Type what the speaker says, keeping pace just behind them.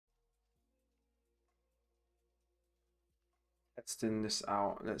Testing this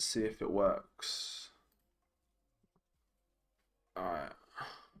out. Let's see if it works. All right.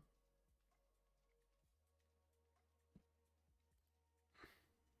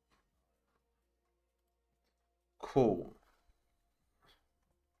 Cool.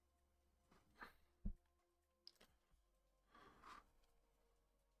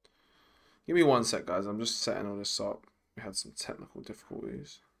 Give me one sec, guys. I'm just setting all this up. We had some technical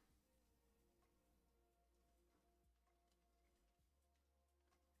difficulties.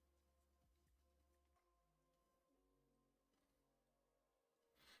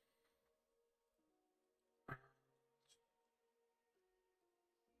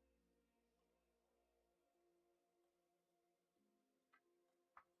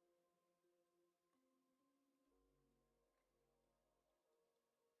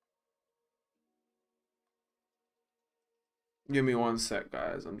 Give me one sec,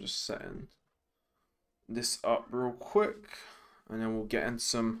 guys. I'm just setting this up real quick, and then we'll get into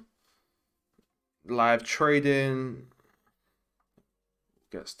some live trading.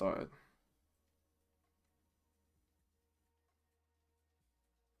 Get started.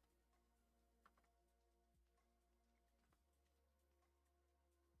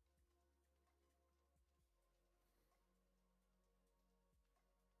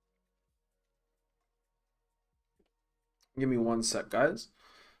 Give me one sec, guys,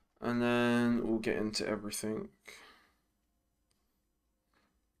 and then we'll get into everything.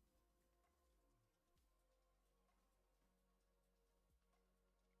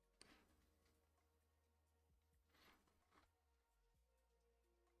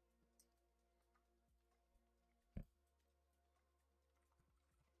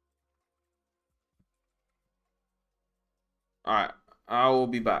 All right, I will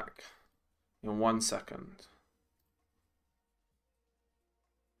be back in 1 second.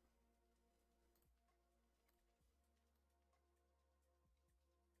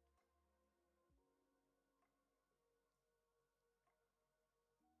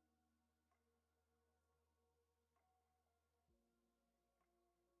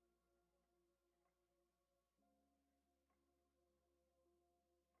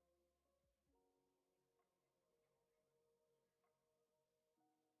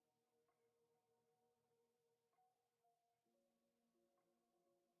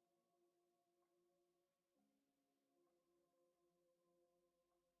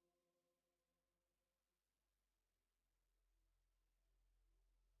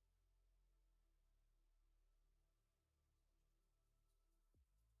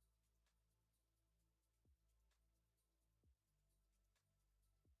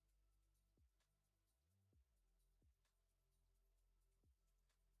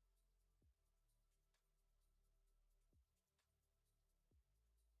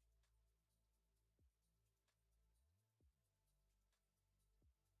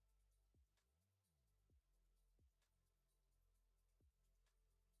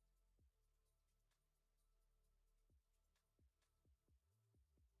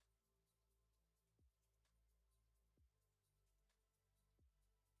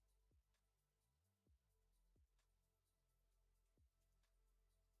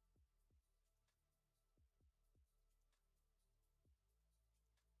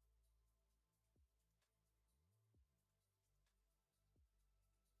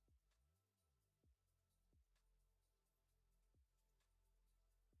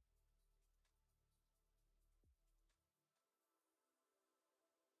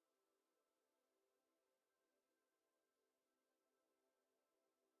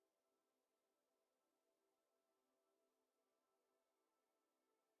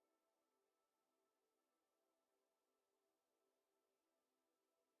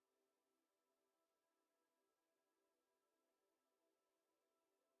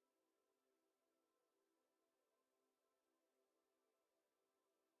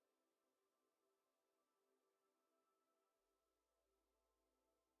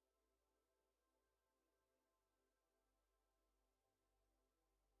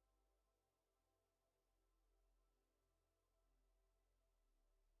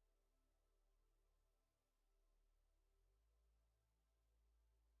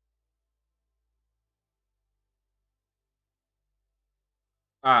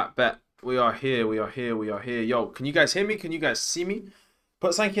 Alright, bet. We are here, we are here, we are here. Yo, can you guys hear me? Can you guys see me?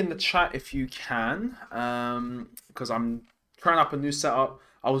 Put something in the chat if you can. Because I'm trying up a new setup.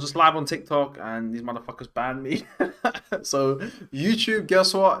 I was just live on TikTok and these motherfuckers banned me. So YouTube,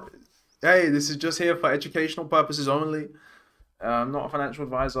 guess what? Hey, this is just here for educational purposes only. I'm not a financial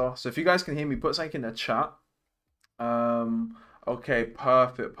advisor. So if you guys can hear me, put something in the chat. Okay,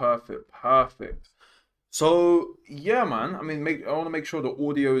 perfect, perfect, perfect. So yeah, man. I mean, I want to make sure the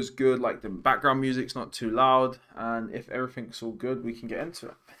audio is good, like the background music's not too loud, and if everything's all good, we can get into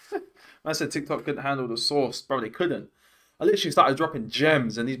it. I said TikTok couldn't handle the source, bro. They couldn't. I literally started dropping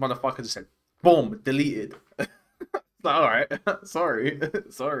gems, and these motherfuckers just said, "Boom, deleted." Like, all right, sorry,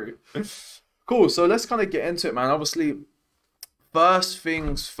 sorry. Cool. So let's kind of get into it, man. Obviously, first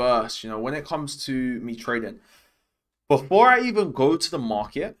things first. When it comes to me trading, before I even go to the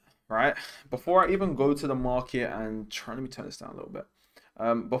market, right? Before I even go to the market and try, let me turn this down a little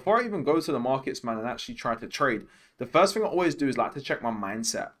bit. Before I even go to the markets, man, and actually try to trade, the first thing I always do is like to check my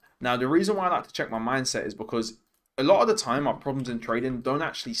mindset. Now, the reason why I like to check my mindset is because a lot of the time our problems in trading don't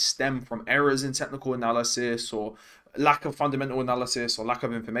actually stem from errors in technical analysis or lack of fundamental analysis or lack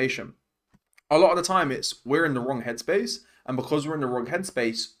of information. A lot of the time we're in the wrong headspace, and because we're in the wrong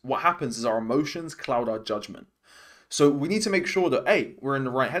headspace, what happens is our emotions cloud our judgment. So we need to make sure that A, we're in the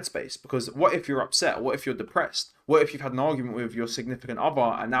right headspace, because what if you're upset? What if you're depressed? What if you've had an argument with your significant other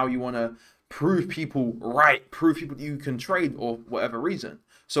and now you want to prove people right, prove people that you can trade or whatever reason?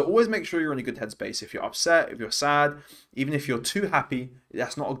 So always make sure you're in a good headspace. If you're upset, if you're sad, even if you're too happy,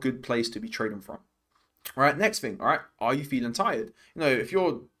 that's not a good place to be trading from. All right, next thing, all right, are you feeling tired? If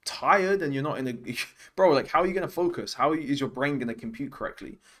you're tired and you're not in a bro, like, how are you going to focus? How is your brain going to compute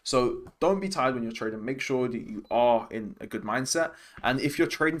correctly? So don't be tired when you're trading. Make sure that you are in a good mindset. And if you're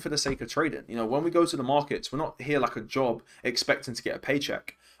trading for the sake of trading, when we go to the markets, we're not here like a job expecting to get a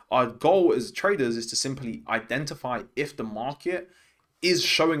paycheck. Our goal as traders is to simply identify if the market is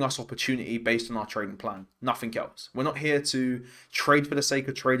showing us opportunity based on our trading plan. Nothing else. We're not here to trade for the sake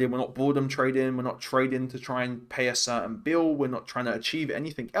of trading. We're not boredom trading. We're not trading to try and pay a certain bill. We're not trying to achieve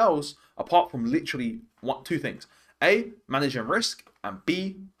anything else apart from literally two things. A, managing risk, and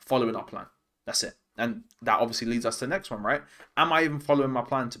B, following our plan. That's it. And that obviously leads us to the next one, right? Am I even following my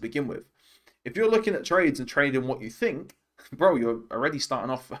plan to begin with? If you're looking at trades and trading what you think, bro, you're already starting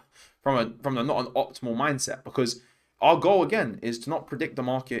off from the not an optimal mindset, because our goal, again, is to not predict the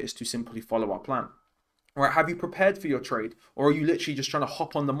market, is to simply follow our plan. All right, have you prepared for your trade? Or are you literally just trying to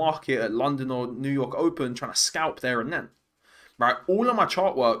hop on the market at London or New York Open, trying to scalp there and then? Right, all of my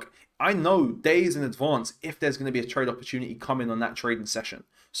chart work, I know days in advance if there's going to be a trade opportunity coming on that trading session.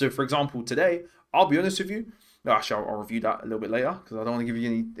 So, for example, today, I'll be honest with you, actually, I'll review that a little bit later because I don't want to give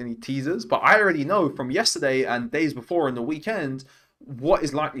you any teasers, but I already know from yesterday and days before and the weekend what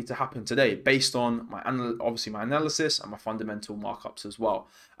is likely to happen today based on obviously my analysis and my fundamental markups as well.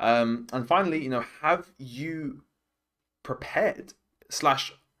 And finally, have you prepared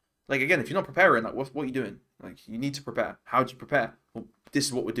slash, like, again, if you're not preparing, like, what are you doing? Like, you need to prepare. How do you prepare? Well, this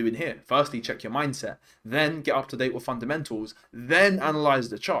is what we're doing here. Firstly, check your mindset, then get up to date with fundamentals, then analyze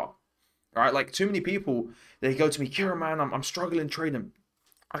the chart. All right, like, too many people, they go to me, Kieran, man, I'm struggling trading.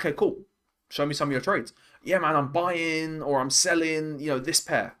 Okay, cool. Show me some of your trades. Yeah, man, I'm buying or I'm selling, this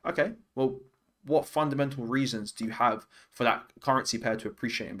pair. Okay, well, what fundamental reasons do you have for that currency pair to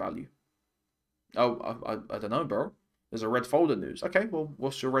appreciate in value? Oh, I don't know, bro. There's a red folder news. Okay, well,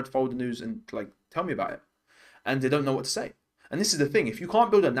 what's your red folder news? And, like, tell me about it. And they don't know what to say. And this is the thing. If you can't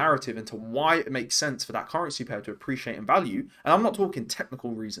build a narrative into why it makes sense for that currency pair to appreciate in value, and I'm not talking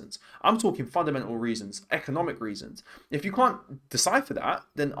technical reasons, I'm talking fundamental reasons, economic reasons. If you can't decipher that,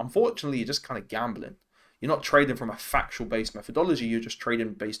 then unfortunately you're just kind of gambling. You're not trading from a factual-based methodology. You're just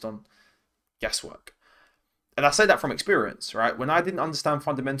trading based on guesswork. And I say that from experience, right? When I didn't understand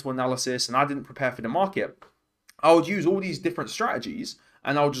fundamental analysis and I didn't prepare for the market, I would use all these different strategies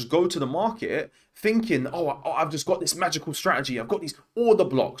and I'll just go to the market thinking, oh, I've just got this magical strategy. I've got these order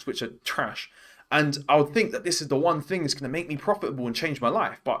blocks, which are trash. And I would think that this is the one thing that's going to make me profitable and change my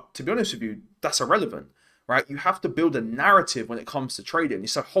life. But to be honest with you, that's irrelevant, right? You have to build a narrative when it comes to trading.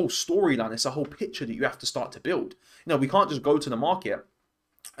 It's a whole storyline. It's a whole picture that you have to start to build. We can't just go to the market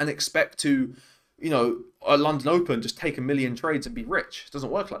and expect to, a London Open, just take 1 million trades and be rich. It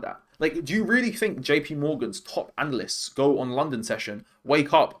doesn't work like that. Like, do you really think JP Morgan's top analysts go on London session,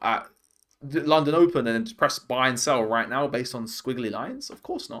 wake up at the London Open and press buy and sell right now based on squiggly lines? Of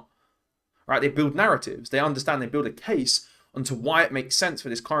course not. Right? They build narratives. They understand, they build a case onto why it makes sense for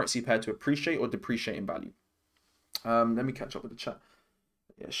this currency pair to appreciate or depreciate in value. Let me catch up with the chat.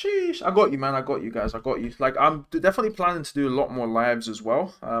 Yeah, sheesh. I got you, man. I got you guys. I got you. Like, I'm definitely planning to do a lot more lives as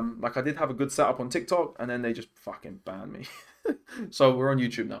well. Like, I did have a good setup on TikTok and then they just fucking banned me. So we're on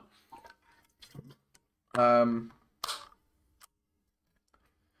YouTube now.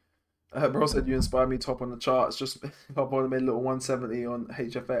 Bro said you inspired me top on the charts. Just if I would have made a little 170 on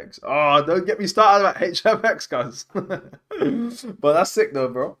HFX. Oh, don't get me started about HFX, guys. But that's sick though,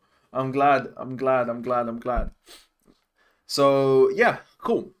 bro. I'm glad. So yeah,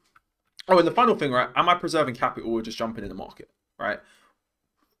 cool. Oh, and the final thing, right? Am I preserving capital or just jumping in the market, right?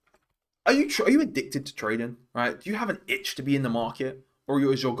 Are you addicted to trading, right? Do you have an itch to be in the market, or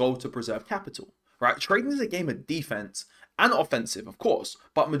is your goal to preserve capital, right? Trading is a game of defense and offensive, of course,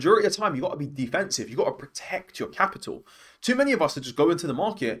 but majority of the time you got to be defensive. You got to protect your capital. Too many of us are just going into the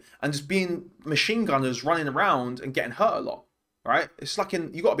market and just being machine gunners running around and getting hurt a lot, right? It's like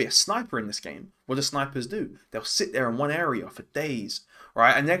you got to be a sniper in this game. What do snipers do? They'll sit there in one area for days,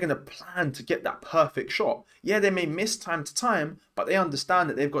 right? And they're going to plan to get that perfect shot. Yeah, they may miss time to time, but they understand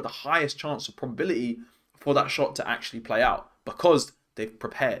that they've got the highest chance of probability for that shot to actually play out because they've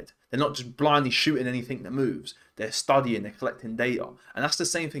prepared. They're not just blindly shooting anything that moves. They're studying, they're collecting data. And that's the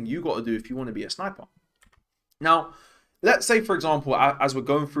same thing you got to do if you want to be a sniper. Now, let's say, for example, as we're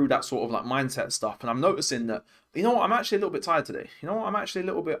going through that sort of like mindset stuff, and I'm noticing that, you know what, I'm actually a little bit tired today. You know what, I'm actually a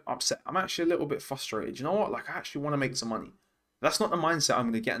little bit upset. I'm actually a little bit frustrated. You know what, like I actually want to make some money. That's not the mindset I'm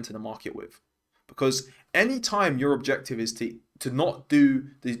going to get into the market with. Because anytime your objective is to not do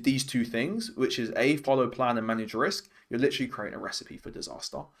these two things, which is A, follow plan and manage risk, you're literally creating a recipe for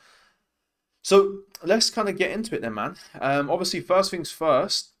disaster. So let's kind of get into it then, man. Obviously, first things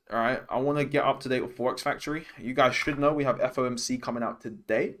first, all right, I want to get up to date with Forex Factory. You guys should know we have FOMC coming out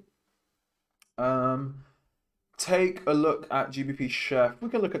today. Take a look at GBP Chef. We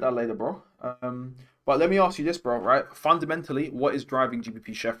can look at that later, bro. But let me ask you this, bro, right? Fundamentally, what is driving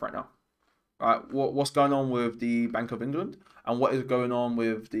GBP Chef right now? Right, what's going on with the Bank of England, and what is going on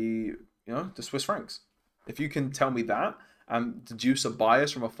with the Swiss francs? If you can tell me that and deduce a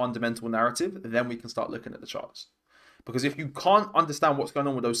bias from a fundamental narrative, then we can start looking at the charts. Because if you can't understand what's going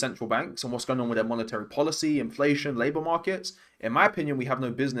on with those central banks and what's going on with their monetary policy, inflation, labor markets, in my opinion, we have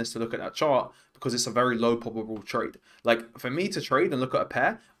no business to look at that chart because it's a very low probable trade. Like for me to trade and look at a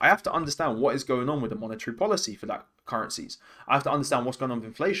pair, I have to understand what is going on with the monetary policy for that currencies. I have to understand what's going on with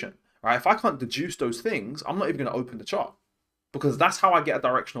inflation. Right? If I can't deduce those things, I'm not even going to open the chart because that's how I get a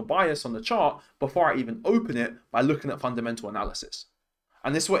directional bias on the chart before I even open it by looking at fundamental analysis.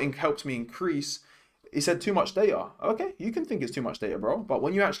 And this is what helps me increase. He said too much data. Okay, you can think it's too much data, bro. But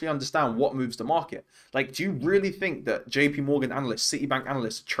when you actually understand what moves the market, like, do you really think that JP Morgan analysts, Citibank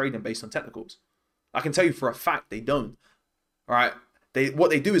analysts are trading based on technicals? I can tell you for a fact they don't. All right.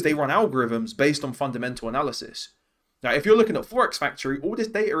 What they do is they run algorithms based on fundamental analysis. Now, if you're looking at Forex Factory, all this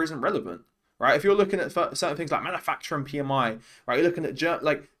data isn't relevant, right? If you're looking at certain things like manufacturing PMI, right? You're looking at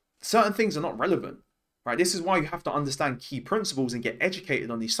like certain things are not relevant, right? This is why you have to understand key principles and get educated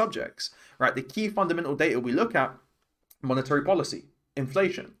on these subjects, right? The key fundamental data we look at: monetary policy,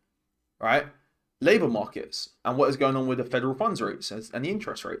 inflation, right? Labor markets, and what is going on with the federal funds rates and the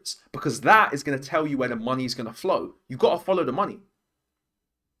interest rates, because that is going to tell you where the money is going to flow. You've got to follow the money,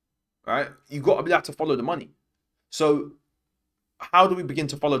 right? You've got to be able to follow the money. So how do we begin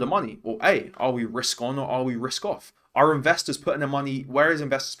to follow the money? Well, A, are we risk on or are we risk off? Are investors putting their money, where is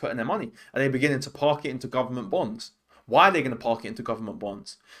investors putting their money? Are they beginning to park it into government bonds? Why are they going to park it into government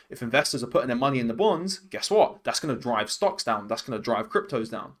bonds? If investors are putting their money in the bonds, guess what? That's going to drive stocks down. That's going to drive cryptos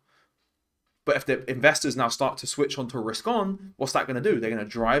down. But if the investors now start to switch onto risk on, what's that going to do? They're going to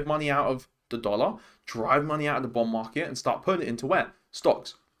drive money out of the dollar, drive money out of the bond market, and start putting it into where?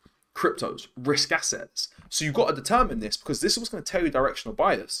 Stocks, cryptos, risk assets. So you've got to determine this, because this is what's going to tell you directional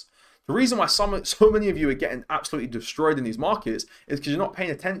bias. The reason why so many of you are getting absolutely destroyed in these markets is because you're not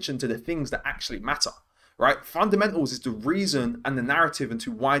paying attention to the things that actually matter, right? Fundamentals is the reason and the narrative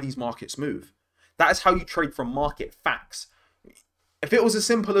into why these markets move. That is how you trade from market facts. If it was as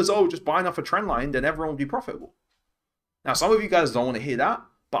simple as, oh, just buying off a trend line, then everyone would be profitable. Now, some of you guys don't want to hear that,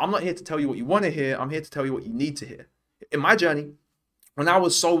 but I'm not here to tell you what you want to hear. I'm here to tell you what you need to hear. In my journey, when I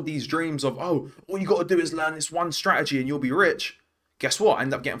was sold these dreams of, oh, all you got to do is learn this one strategy and you'll be rich, guess what? I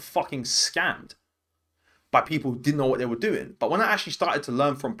ended up getting fucking scammed by people who didn't know what they were doing. But when I actually started to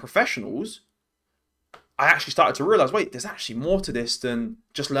learn from professionals, I actually started to realize, wait, there's actually more to this than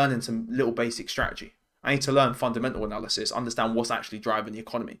just learning some little basic strategy. I need to learn fundamental analysis, understand what's actually driving the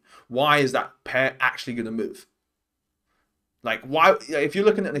economy. Why is that pair actually going to move? Like, why? If you're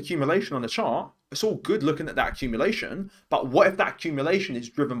looking at an accumulation on the chart, it's all good looking at that accumulation, but what if that accumulation is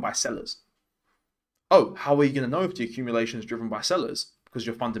driven by sellers? Oh, how are you going to know if the accumulation is driven by sellers? Because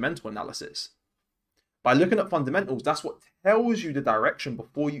your fundamental analysis. By looking at fundamentals, that's what tells you the direction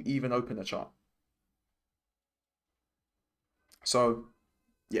before you even open the chart. So,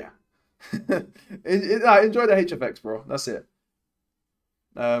 yeah. I enjoy the HFX, bro. That's it.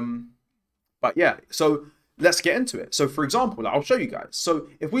 But yeah, so let's get into it. So for example, I'll show you guys. So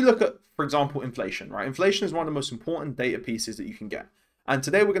if we look at, for example, inflation, right? Inflation is one of the most important data pieces that you can get. And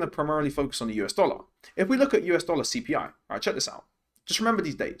today we're going to primarily focus on the US dollar. If we look at US dollar CPI, right, check this out. Just remember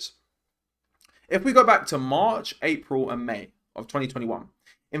these dates. If we go back to March, April, and May of 2021,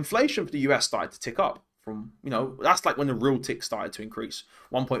 inflation for the US started to tick up from, you know, that's like when the real tick started to increase.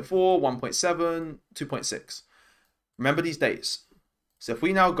 1.4, 1.7, 2.6. Remember these dates. So if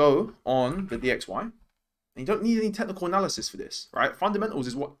we now go on the DXY, and you don't need any technical analysis for this, right? Fundamentals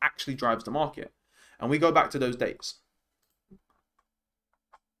is what actually drives the market. And we go back to those dates.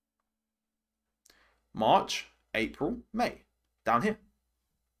 March, April, May, down here.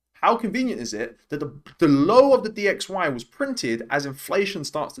 How convenient is it that the low of the DXY was printed as inflation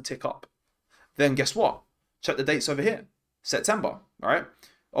starts to tick up? Then guess what? Check the dates over here. September, right?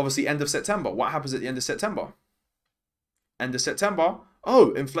 Obviously, end of September. What happens at the end of September? End of September,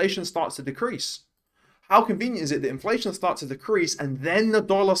 oh, inflation starts to decrease. How convenient is it that inflation starts to decrease and then the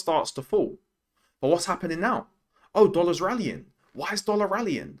dollar starts to fall? But what's happening now? Oh, dollar's rallying. Why is dollar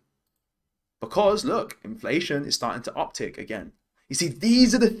rallying? Because, look, inflation is starting to uptick again. You see,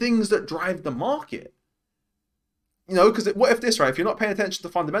 these are the things that drive the market. You know, because what if this, right? If you're not paying attention to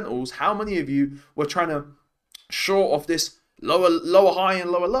fundamentals, how many of you were trying to short off this lower high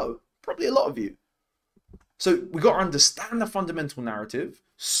and lower low? Probably a lot of you. So we got to understand the fundamental narrative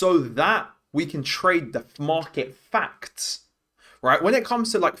so that we can trade the market facts, right? When it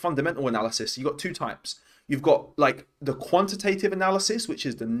comes to like fundamental analysis, you've got two types. You've got like the quantitative analysis, which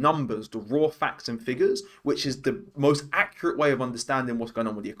is the numbers, the raw facts and figures, which is the most accurate way of understanding what's going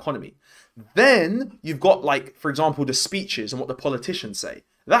on with the economy. Then you've got like, for example, the speeches and what the politicians say.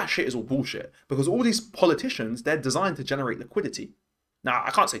 That shit is all bullshit because all these politicians, they're designed to generate liquidity. Now,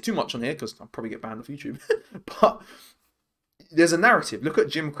 I can't say too much on here because I'll probably get banned off YouTube, but there's a narrative. Look at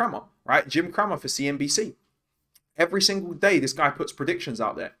Jim Cramer, right? Jim Cramer for CNBC. Every single day, this guy puts predictions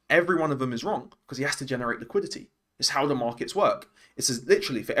out there. Every one of them is wrong because he has to generate liquidity. It's how the markets work. It's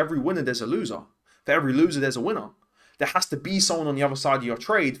literally for every winner, there's a loser. For every loser, there's a winner. There has to be someone on the other side of your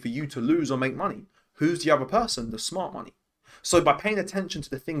trade for you to lose or make money. Who's the other person? The smart money. So by paying attention to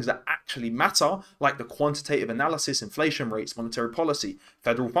the things that actually matter, like the quantitative analysis, inflation rates, monetary policy,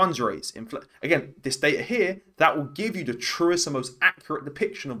 federal funds rates, again, this data here, that will give you the truest and most accurate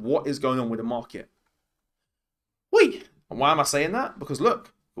depiction of what is going on with the market. Wait, and why am I saying that? Because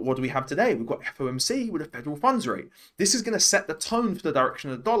look, what do we have today? We've got FOMC with a federal funds rate. This is going to set the tone for the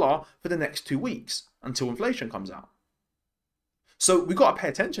direction of the dollar for the next 2 weeks until inflation comes out. So we've got to pay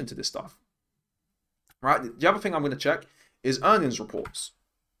attention to this stuff, right? The other thing I'm going to check is earnings reports.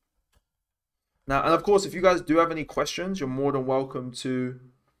 Now, and of course, if you guys do have any questions, you're more than welcome to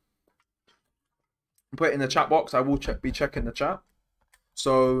put it in the chat box. I will be checking the chat.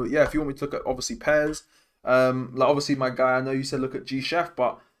 So yeah, if you want me to look at obviously pairs, like obviously my guy, I know you said look at G-Chef,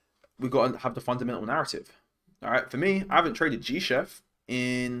 but we've got to have the fundamental narrative. All right, for me, I haven't traded G-Chef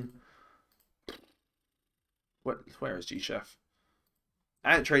in where is G-Chef?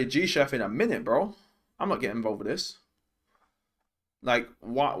 I haven't traded G-Chef in a minute, bro. I'm not getting involved with this. Like,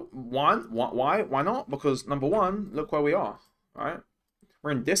 why not? Because number one, look where we are, right?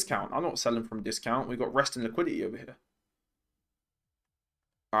 We're in discount. I'm not selling from discount. We've got resting liquidity over here.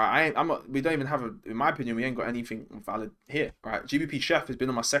 All right, we don't even have in my opinion, we ain't got anything valid here. All right, GBP Chef has been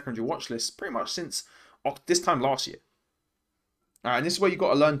on my secondary watch list pretty much since this time last year. All right, and this is where you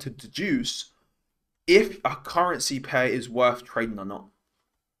got to learn to deduce if a currency pair is worth trading or not.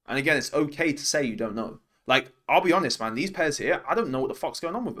 And again, it's okay to say you don't know. Like, I'll be honest, man, these pairs here, I don't know what the fuck's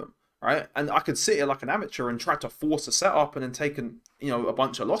going on with them, right? And I could sit here like an amateur and try to force a setup and then take a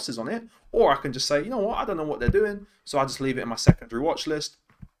bunch of losses on it. Or I can just say, you know what, I don't know what they're doing. So I just leave it in my secondary watch list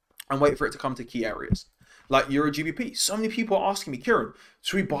and wait for it to come to key areas. Like Euro GBP. So many people are asking me, Kieran,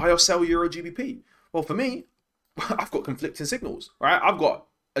 should we buy or sell Euro GBP? Well, for me, I've got conflicting signals, right? I've got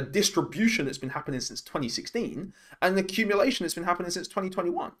a distribution that's been happening since 2016 and an accumulation that's been happening since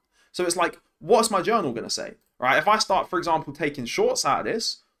 2021. So it's like, what's my journal going to say, right? If I start, for example, taking shorts out of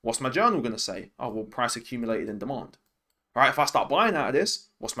this, what's my journal going to say? Oh, well, price accumulated in demand. All right, if I start buying out of this,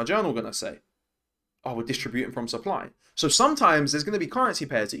 what's my journal going to say? Oh, we're distributing from supply. So sometimes there's going to be currency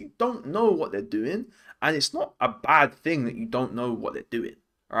pairs that you don't know what they're doing, and it's not a bad thing that you don't know what they're doing,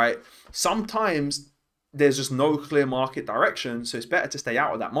 all right? Sometimes there's just no clear market direction, so it's better to stay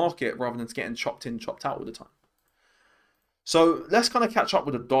out of that market rather than getting chopped in, chopped out all the time. So let's kind of catch up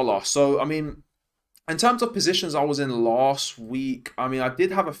with the dollar. So, I mean, in terms of positions I was in last week, I mean, I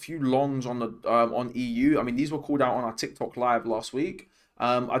did have a few longs on the on EU. I mean, these were called out on our TikTok live last week.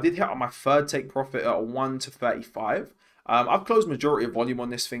 I did hit on my third take profit at 1 to 35. I've closed majority of volume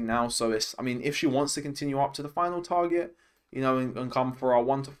on this thing now. So it's, I mean, if she wants to continue up to the final target, you know, and come for our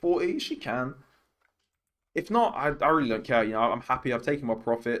 1 to 40, she can. If not, I really don't care. You know, I'm happy. I've taken my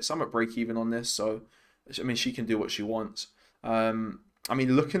profits. I'm at break even on this. So, I mean, she can do what she wants. I I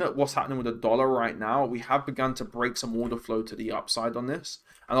mean, looking at what's happening with the dollar right now, we have begun to break some order flow to the upside on this.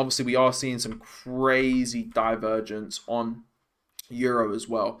 And obviously, we are seeing some crazy divergence on euro as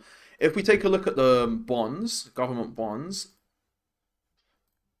well. If we take a look at the bonds, government bonds,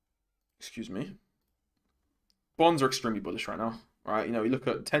 excuse me, bonds are extremely bullish right now, right? You know, you look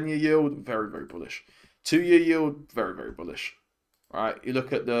at 10-year yield, very, very bullish. 2-year yield, very, very bullish, right? You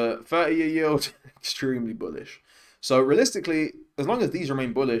look at the 30-year yield, extremely bullish. So realistically, as long as these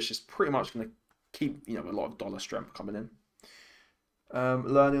remain bullish, it's pretty much going to keep, you know, a lot of dollar strength coming in.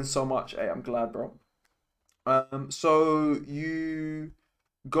 Learning so much. Hey, I'm glad, bro. So you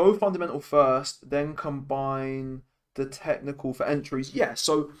go fundamental first, then combine the technical for entries. Yeah,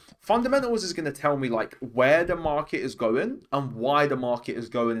 so fundamentals is going to tell me like where the market is going and why the market is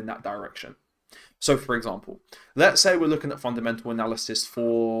going in that direction. So for example, let's say we're looking at fundamental analysis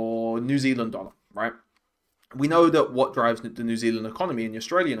for New Zealand dollar, right? We know that what drives the New Zealand economy and the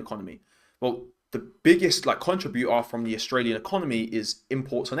Australian economy. Well, the biggest like contributor from the Australian economy is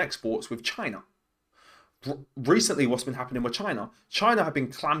imports and exports with China. Recently, what's been happening with China? China have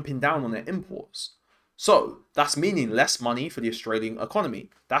been clamping down on their imports. So that's meaning less money for the Australian economy.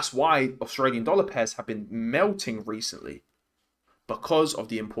 That's why Australian dollar pairs have been melting recently because of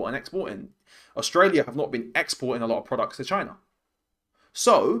the import and exporting. Australia have not been exporting a lot of products to China.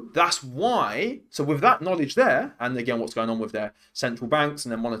 So that's why, so with that knowledge there, and again, what's going on with their central banks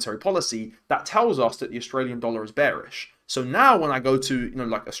and their monetary policy, that tells us that the Australian dollar is bearish. So now when I go to, you know,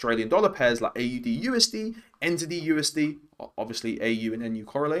 like Australian dollar pairs like AUD USD, NZD USD, obviously AU and NU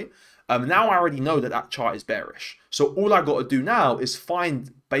correlate, now I already know that that chart is bearish. So all I got to do now is find,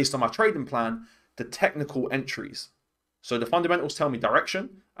 based on my trading plan, the technical entries. So the fundamentals tell me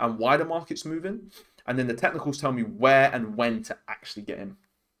direction and why the market's moving. And then the technicals tell me where and when to actually get in.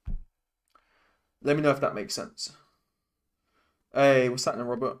 Let me know if that makes sense. Hey, what's happening,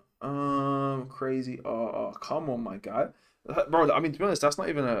 Robert? Crazy. Oh, come on, my guy. Bro, I mean, to be honest, that's not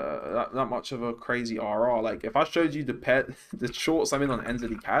even that much of a crazy RR. Like, if I showed you the shorts I'm in on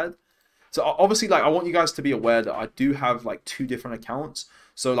NZD CAD. So obviously, like, I want you guys to be aware that I do have like 2 different accounts.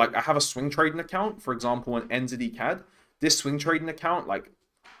 So like, I have a swing trading account, for example, on NZD CAD. This swing trading account, like,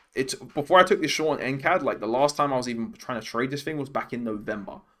 it's before I took this short on NCAD, like the last time I was even trying to trade this thing was back in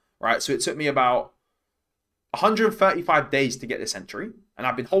November, right? So it took me about 135 days to get this entry, and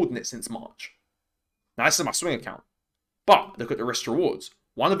I've been holding it since March. Now this is my swing account, but look at the risk rewards.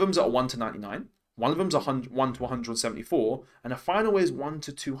 One of them's at 1 to 99, one of them's 1 to 174, and the final is 1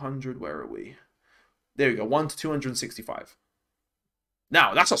 to 200. Where are we? There we go, 1 to 265.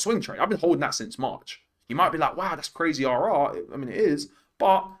 Now that's a swing trade. I've been holding that since March. You might be like, wow, that's crazy RR. I mean, it is.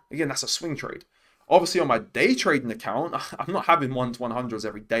 But again, that's a swing trade. Obviously, on my day trading account, I'm not having 1 to 100s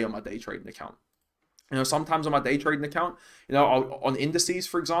every day on my day trading account. You know, sometimes on my day trading account, you know, on indices,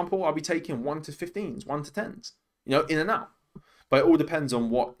 for example, I'll be taking 1 to 15s, 1 to 10s, you know, in and out. But it all depends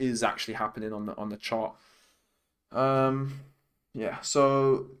on what is actually happening on the chart. Yeah.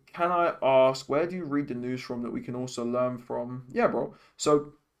 So can I ask, where do you read the news from that we can also learn from? Yeah, bro.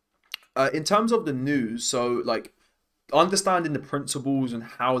 So in terms of the news, so like, understanding the principles and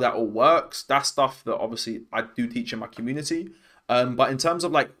how that all works, that's stuff that obviously I do teach in my community. But in terms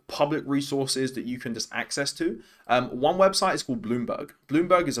of like public resources that you can just access to, one website is called Bloomberg.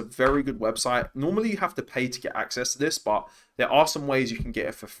 Bloomberg is a very good website. Normally you have to pay to get access to this, but there are some ways you can get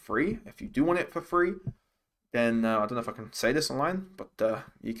it for free. If you do want it for free, then I don't know if I can say this online, but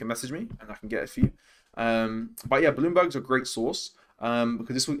you can message me and I can get it for you. But yeah, Bloomberg's a great source because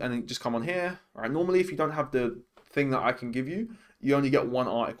this will, and just come on here. All right, normally if you don't have the thing that I can give you, you only get 1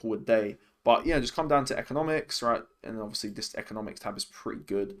 article a day, but yeah, just come down to economics, right? And obviously this economics tab is pretty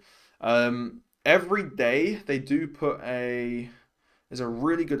good. Every day they do put there's a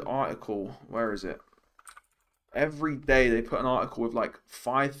really good article. Where is it? Every day they put an article with like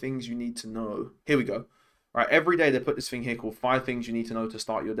 5 things you need to know. Here we go. Right, every day they put this thing here called 5 things you need to know to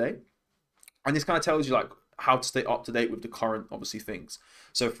start your day, and this kind of tells you like how to stay up to date with the current obviously things.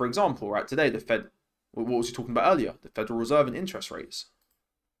 So for example, right, today the Fed, what was he talking about earlier? The Federal Reserve and interest rates.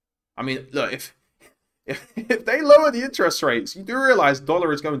 I mean, look, if they lower the interest rates, you do realize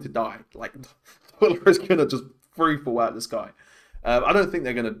dollar is going to die. Like, dollar is going to just free fall out of the sky. I don't think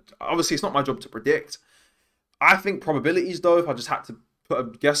they're going to... Obviously, it's not my job to predict. I think probabilities, though, if I just had to put a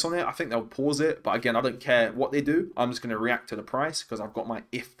guess on it, I think they'll pause it. But again, I don't care what they do. I'm just going to react to the price because I've got my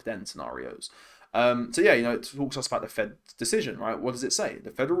if-then scenarios. So yeah, you know, it talks us about the Fed's decision, right? What does it say? The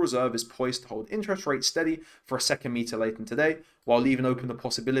Federal Reserve is poised to hold interest rates steady for a second meter later today, while leaving open the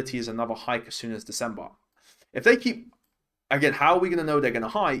possibility of another hike as soon as December. If they keep, again, how are we going to know they're going to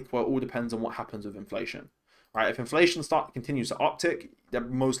hike? Well, it all depends on what happens with inflation. right? If inflation continues to uptick, they're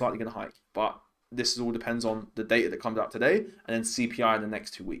most likely going to hike. But this all depends on the data that comes out today and then CPI in the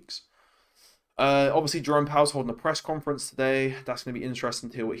next 2 weeks. Obviously, Jerome Powell's holding a press conference today. That's going to be interesting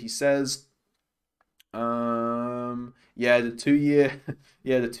to hear what he says. Yeah, the 2-year,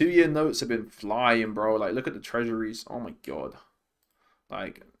 yeah, the 2-year notes have been flying, bro. Like, look at the treasuries. Oh my god,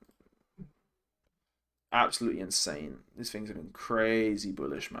 like, absolutely insane. These things have been crazy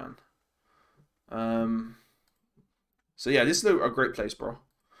bullish, man. So yeah, this is a great place, bro.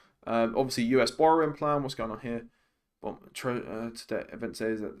 Obviously, U.S. borrowing plan. What's going on here? Well, today event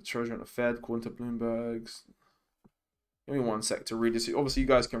says that the Treasury and the Fed, according to Bloomberg's. Give me 1 sec to read this. Obviously, you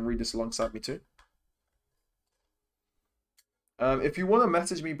guys can read this alongside me too. If you want to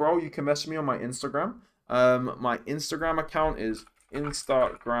message me, bro, you can message me on my Instagram. My Instagram account is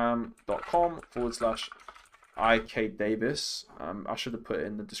instagram.com/IKDavis. I should have put it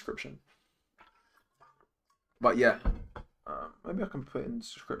in the description. But yeah, maybe I can put it in the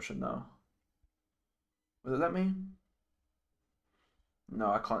description now. Will it let me? No,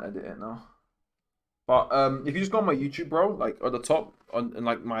 I can't edit it now. But if you just go on my YouTube, bro, like at the top in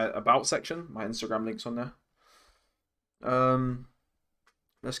like my about section, my Instagram link's on there.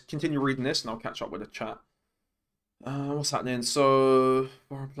 Let's continue reading this and I'll catch up with the chat. What's happening? So,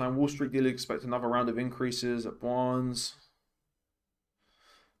 foreign plan, Wall Street dealers expect another round of increases at bonds.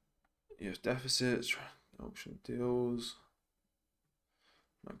 US deficits, auction deals,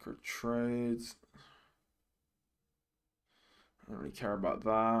 micro trades. I don't really care about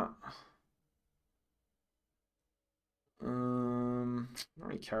that. I don't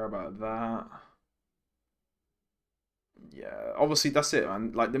really care about that. Yeah, obviously that's it,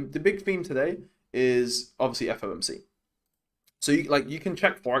 man. Like the big theme today is obviously FOMC. So you can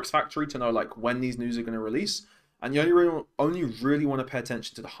check Forex Factory to know like when these news are going to release, and you only really want to pay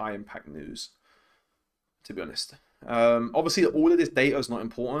attention to the high impact news. To be honest, obviously all of this data is not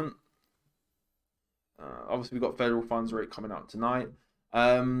important. Obviously we've got federal funds rate coming out tonight.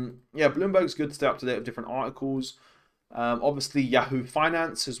 Yeah, Bloomberg's good to stay up to date with different articles. Obviously Yahoo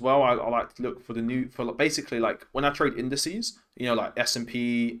Finance as well. I like to look for the new, for basically like when I trade indices, you know, like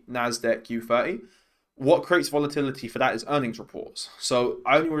SMC, NASDAQ, Q30, what creates volatility for that is earnings reports. So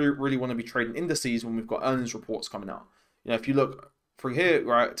I only really want to be trading indices when we've got earnings reports coming out. You know, if you look through here,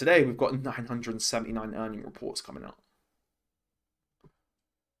 right, today we've got 979 earning reports coming out.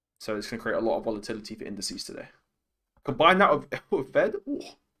 So it's going to create a lot of volatility for indices today. Combine that with Fed, ooh.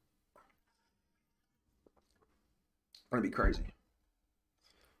 Gonna be crazy.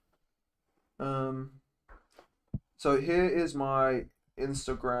 So here is my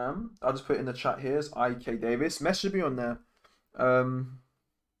Instagram. I'll just put it in the chat here. It's IK Davis. Message me on there.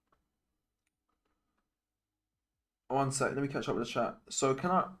 1 sec. Let me catch up with the chat. So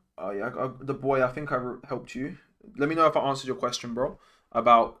can I? Oh yeah, the boy. I think I helped you. Let me know if I answered your question, bro,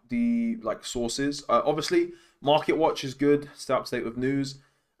 about the like sources. Obviously, Market Watch is good. Stay up to date with news.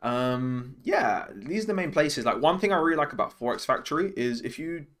 Yeah, these are the main places. Like one thing I really like about Forex Factory is if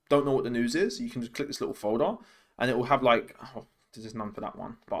you don't know what the news is, you can just click this little folder and it will have like, oh, there's none for that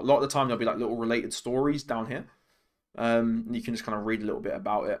one, but a lot of the time there'll be like little related stories down here. And you can just kind of read a little bit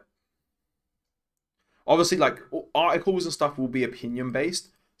about it. Obviously, like articles and stuff will be opinion based,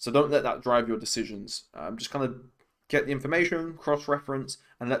 so don't let that drive your decisions. Just kind of get the information, cross-reference,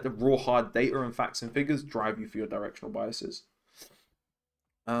 and let the raw hard data and facts and figures drive you for your directional biases.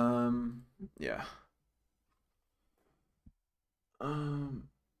 Yeah.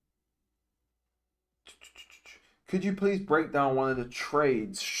 Could you please break down one of the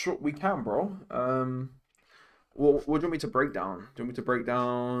trades? Sure, we can, bro. What do you want me to break down? Do you want me to break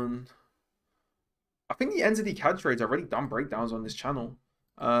down? I think the NZD CAD trades, I've already done breakdowns on this channel.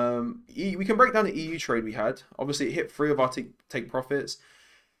 We can break down the EU trade we had. Obviously, it hit 3 of our take profits.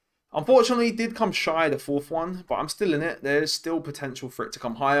 Unfortunately, it did come shy of the 4th one, but I'm still in it. There's still potential for it to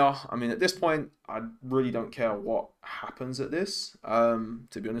come higher. I mean, at this point, I really don't care what happens at this,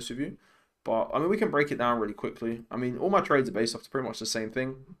 to be honest with you. But, I mean, we can break it down really quickly. I mean, all my trades are based off pretty much the same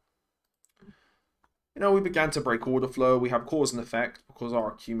thing. You know, we began to break order flow. We have cause and effect because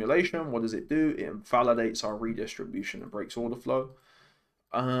our accumulation, what does it do? It invalidates our redistribution and breaks order flow.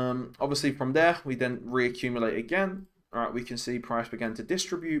 Obviously, from there, we then reaccumulate again. All right, we can see price began to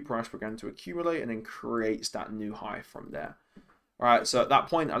distribute, price began to accumulate, and then creates that new high from there. All right, so at that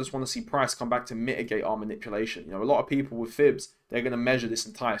point, I just want to see price come back to mitigate our manipulation. You know, a lot of people with fibs, they're going to measure this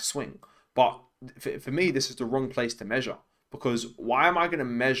entire swing. But for me, this is the wrong place to measure. Because why am I going to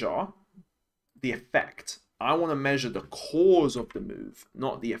measure the effect? I want to measure the cause of the move,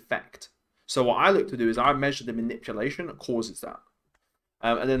 not the effect. So what I look to do is I measure the manipulation that causes that.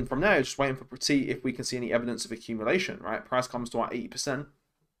 And then from there, just waiting for see if we can see any evidence of accumulation, right? Price comes to our 80%.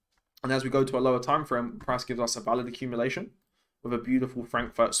 And as we go to a lower time frame, price gives us a valid accumulation with a beautiful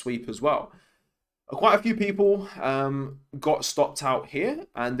Frankfurt sweep as well. Quite a few people got stopped out here,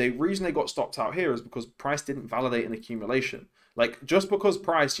 and the reason they got stopped out here is because price didn't validate an accumulation. Like, just because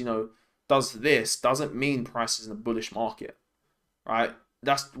price, you know, does this doesn't mean price is in a bullish market, right?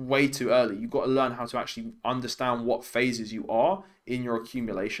 That's way too early. You've got to learn how to actually understand what phases you are in your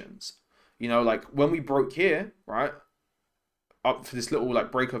accumulations. You know, like when we broke here, right, up for this little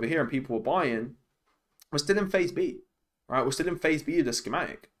like break over here and people were buying, we're still in phase B, right? We're still in phase B of the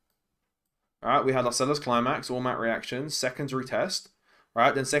schematic. All right, we had our seller's climax, all mat reactions, secondary test,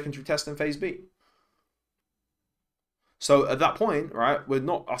 right? Then secondary test in phase B. So at that point, right,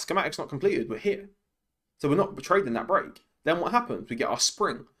 our schematic's not completed, we're here. So we're not trading that break. Then what happens? We get our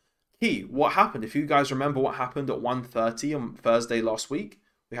spring. Key, what happened? If you guys remember what happened at 1:30 on Thursday last week,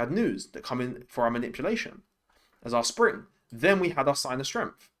 we had news that come in for our manipulation as our spring. Then we had our sign of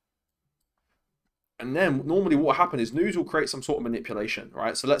strength. And then normally what happened is news will create some sort of manipulation,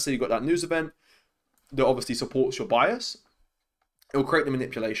 right? So let's say you got that news event that obviously supports your bias. It will create the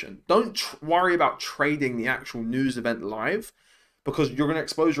manipulation. Don't worry about trading the actual news event live, because you're going to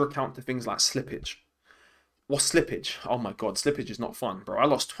expose your account to things like slippage. What's slippage? Oh my God, slippage is not fun, bro. I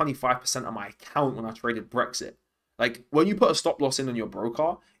lost 25% of my account when I traded Brexit. Like, when you put a stop loss in on your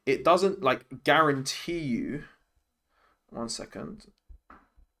broker, it doesn't like guarantee you. One second.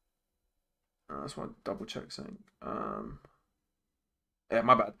 I just want to double check something. Yeah,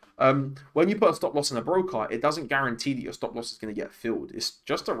 my bad. When you put a stop loss in a broker, it doesn't guarantee that your stop loss is going to get filled. It's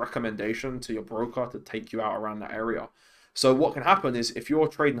just a recommendation to your broker to take you out around that area. So what can happen is if you're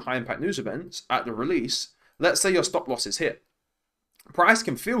trading high impact news events at the release, let's say your stop loss is here. Price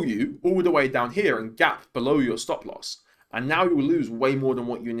can fill you all the way down here and gap below your stop loss. And now you will lose way more than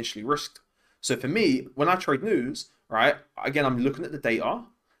what you initially risked. So for me, when I trade news, right, again, I'm looking at the data.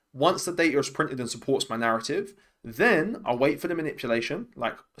 Once the data is printed and supports my narrative, then I'll wait for the manipulation,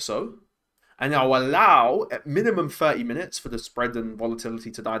 like so. And I'll allow at minimum 30 minutes for the spread and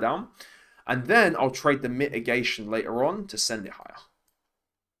volatility to die down. And then I'll trade the mitigation later on to send it higher.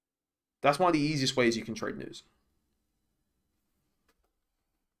 That's one of the easiest ways you can trade news.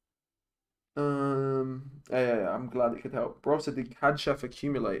 Yeah, I'm glad it could help. Bro said, did CAD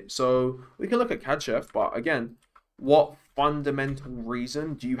accumulate? So we can look at CAD, but again, what fundamental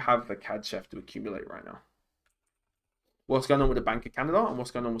reason do you have for CAD to accumulate right now? What's going on with the Bank of Canada and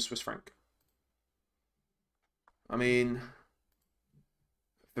what's going on with Swiss franc? I mean,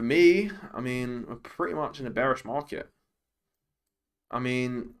 for me, we're pretty much in a bearish market. I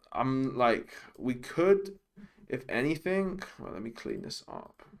mean, I'm like, we could, if anything, well, let me clean this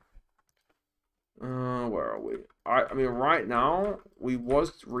up. Where are we? I mean, right now, we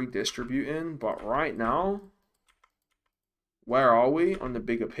was redistributing, but right now, where are we on the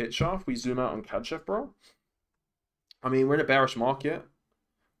bigger picture? If we zoom out on CAD, bro. I mean, we're in a bearish market.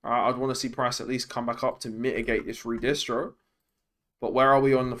 I'd want to see price at least come back up to mitigate this redistro. But where are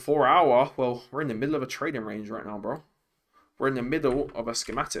we on the 4 hour? Well, we're in the middle of a trading range right now, bro. We're in the middle of a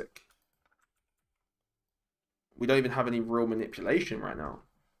schematic. We don't even have any real manipulation right now.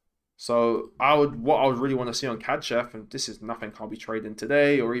 So what I would really want to see on CAD, and this is nothing I'll be trading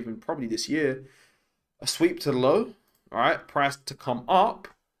today or even probably this year, a sweep to the low, all right, price to come up,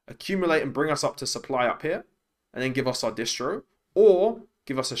 accumulate and bring us up to supply up here, and then give us our distro, or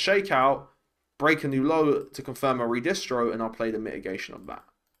give us a shakeout, break a new low to confirm a redistro, and I'll play the mitigation of that.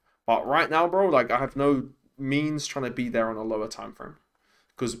 But right now, bro, like I have no means trying to be there on a lower time frame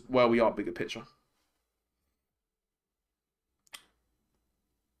because where we are, bigger picture.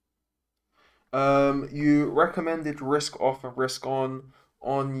 You recommended risk off and risk on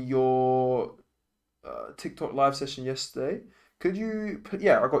your TikTok live session yesterday. Could you put,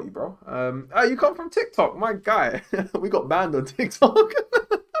 yeah, I got you, bro. You come from TikTok, my guy. We got banned on TikTok.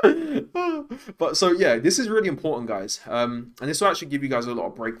 But so yeah, this is really important, guys. And this will actually give you guys a lot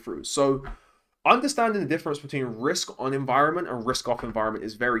of breakthroughs. So understanding the difference between risk on environment and risk off environment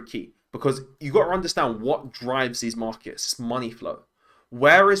is very key, because you got to understand what drives these markets. It's money flow.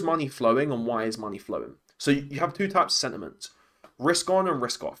 Where is money flowing and why is money flowing? So you have two types of sentiments, risk on and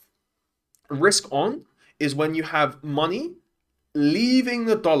risk off. Risk on is when you have money leaving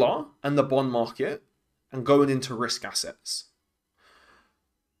the dollar and the bond market and going into risk assets.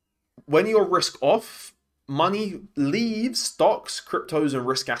 When you're risk off, money leaves stocks, cryptos, and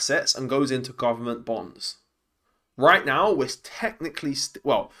risk assets and goes into government bonds. Right now, we're technically,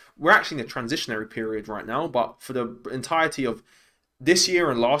 we're actually in a transitionary period right now, but for the entirety of this year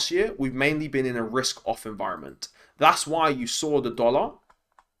and last year, we've mainly been in a risk-off environment. That's why you saw the dollar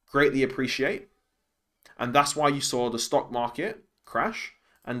greatly appreciate. And that's why you saw the stock market crash.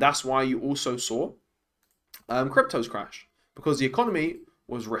 And that's why you also saw cryptos crash. Because the economy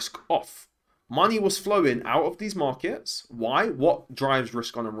was risk off. Money was flowing out of these markets. Why? What drives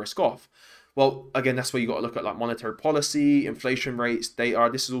risk on and risk off? Well, again, that's where you got to look at like monetary policy, inflation rates, data.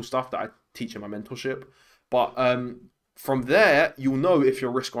 This is all stuff that I teach in my mentorship. But from there, you'll know if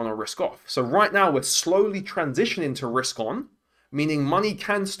you're risk on or risk off. So right now, we're slowly transitioning to risk on, meaning money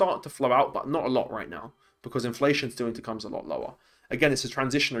can start to flow out, but not a lot right now because inflation still becomes a lot lower. Again, it's a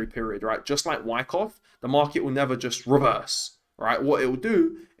transitionary period, right? Just like Wyckoff, the market will never just reverse, right? What it will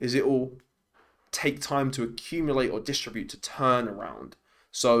do is it will take time to accumulate or distribute to turn around.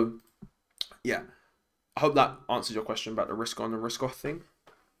 So yeah, I hope that answers your question about the risk on and risk off thing.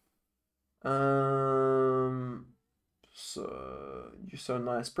 So you're so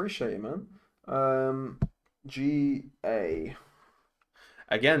nice, appreciate it, man. GA.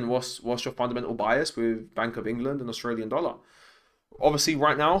 Again, what's your fundamental bias with Bank of England and Australian dollar? Obviously,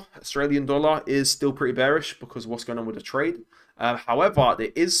 right now, Australian dollar is still pretty bearish because of what's going on with the trade. However,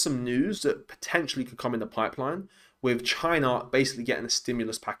 there is some news that potentially could come in the pipeline with China basically getting a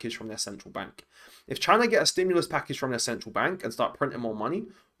stimulus package from their central bank. If China get a stimulus package from their central bank and start printing more money,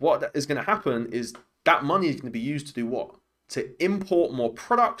 what is going to happen is that money is going to be used to do what? To import more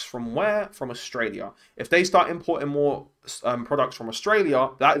products from where? From Australia. If they start importing more products from Australia,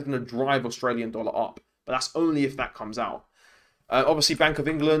 that is going to drive Australian dollar up. But that's only if that comes out. Obviously, Bank of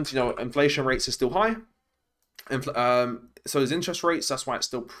England, inflation rates are still high. So there's interest rates. That's why it's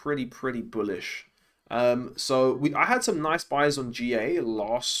still pretty bullish. I had some nice buys on GA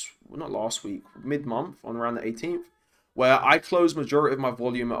not last week, mid-month on around the 18th, where I closed majority of my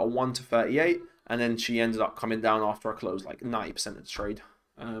volume at a 1 to 38, and then she ended up coming down after I closed like 90% of the trade.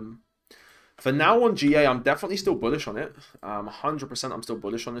 For now on GA, I'm definitely still bullish on it. 100% I'm still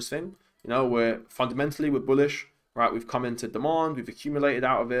bullish on this thing. We're bullish, right? We've come into demand, we've accumulated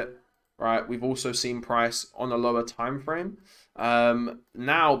out of it, right? We've also seen price on a lower time frame.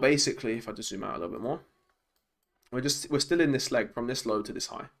 Now, basically, if I just zoom out a little bit more, we're still in this leg from this low to this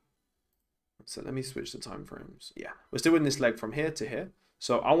high. So let me switch the time frames. Yeah, we're still in this leg from here to here.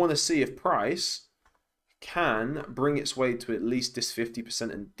 So I want to see if price can bring its way to at least this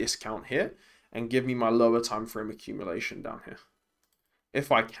 50% in discount here and give me my lower time frame accumulation down here.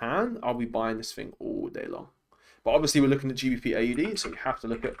 If I can, I'll be buying this thing all day long. But obviously we're looking at GBP AUD, so you have to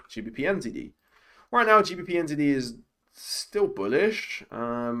look at GBP NZD. Right now, GBP NZD is still bullish,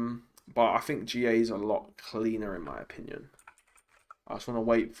 but I think GA is a lot cleaner in my opinion. I just want to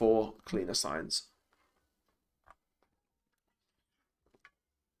wait for cleaner signs.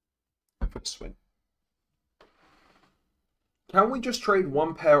 For the swing. Can we just trade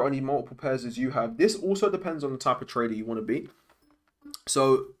one pair or any multiple pairs as you have? This also depends on the type of trader you want to be.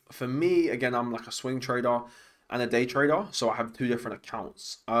 So for me, again, I'm like a swing trader and a day trader, so I have two different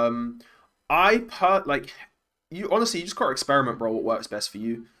accounts. You honestly, you just gotta experiment, bro, what works best for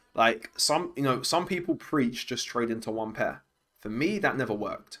you. Like some people preach just trade into one pair. For me, that never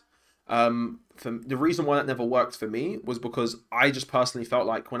worked. The reason why that never worked for me was because I just personally felt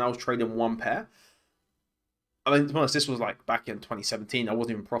like when I was trading one pair, I mean, to be honest, this was like back in 2017. I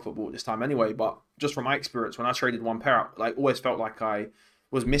wasn't even profitable at this time anyway, but just from my experience, when I traded one pair, I always felt like I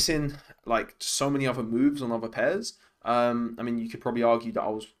was missing like so many other moves on other pairs. I mean, you could probably argue that I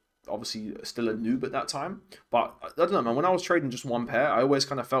was obviously still a noob at that time, but I don't know, man. When I was trading just one pair, I always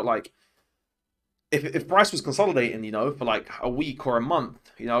kind of felt like if price was consolidating, for like a week or a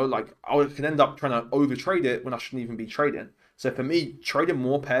month, like I could end up trying to overtrade it when I shouldn't even be trading. So for me, trading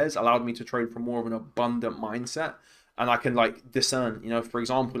more pairs allowed me to trade from more of an abundant mindset, and I can like discern, for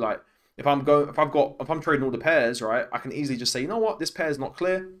example, like if I'm trading all the pairs, right, I can easily just say, you know what, this pair is not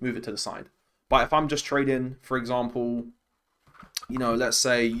clear, move it to the side. But if I'm just trading, for example, let's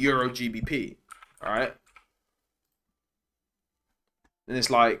say Euro GBP, all right, and it's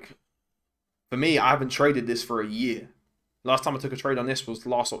like, for me, I haven't traded this for a year. Last time I took a trade on this was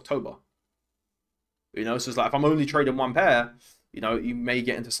last October. So it's like if I'm only trading one pair, you may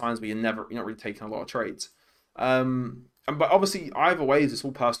get into signs where you're not really taking a lot of trades. But obviously, either way, it's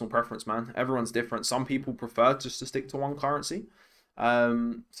all personal preference, man. Everyone's different. Some people prefer just to stick to one currency.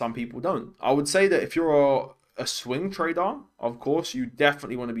 Some people don't. I would say that if you're a swing trader, of course, you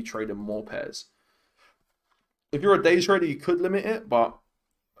definitely want to be trading more pairs. If you're a day trader, you could limit it, but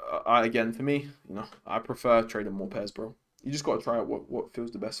again, for me, I prefer trading more pairs, bro. You just got to try out what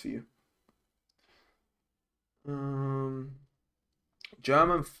feels the best for you.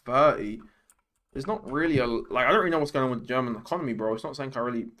 German 30. There's not really I don't really know what's going on with the German economy, bro. It's not something I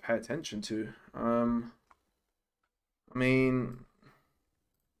really pay attention to. I mean,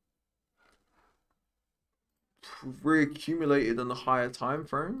 reaccumulated on the higher time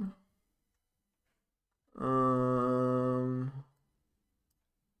frame.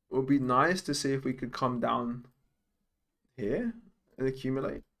 It would be nice to see if we could come down here and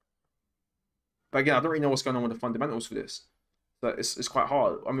accumulate. But again, I don't really know what's going on with the fundamentals for this. But it's quite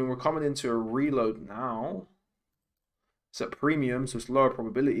hard. I mean, we're coming into a reload now. It's at premium, so it's lower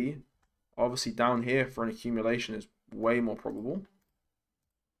probability. Obviously, down here for an accumulation is way more probable.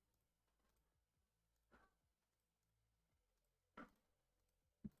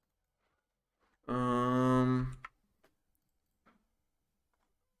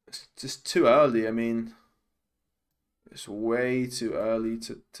 It's just too early. I mean, it's way too early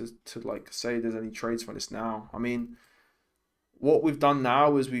to like say there's any trades for this now. I mean, what we've done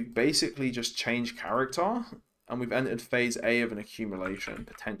now is we've basically just changed character and we've entered phase A of an accumulation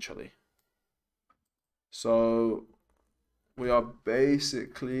potentially. So we are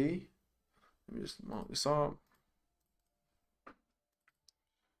basically, let me just mark this up.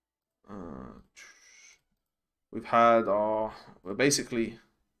 We've had our, we've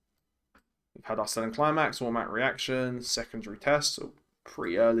had our selling climax, automatic reaction, secondary test, so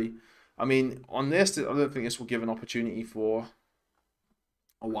pretty early. I mean, on this, I don't think this will give an opportunity for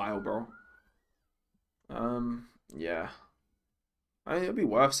a while, bro. Yeah. I mean, it'll be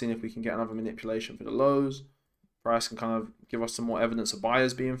worth seeing if we can get another manipulation for the lows. Price can kind of give us some more evidence of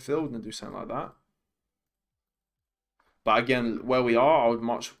buyers being filled and do something like that. But again, where we are, I would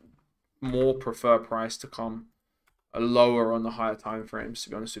much more prefer price to come lower on the higher time frames, to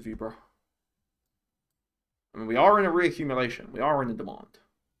be honest with you, bro. I mean, we are in a reaccumulation. We are in a demand.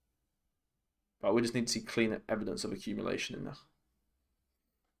 But we just need to see clean evidence of accumulation in there.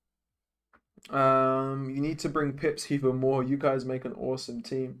 You need to bring Pips even more. You guys make an awesome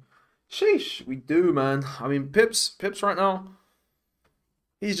team. Sheesh, we do, man. I mean, Pips right now,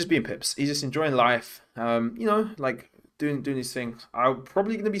 he's just being Pips. He's just enjoying life. You know, like doing his thing. I'm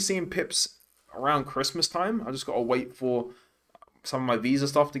probably going to be seeing Pips around Christmas time. I just got to wait for some of my visa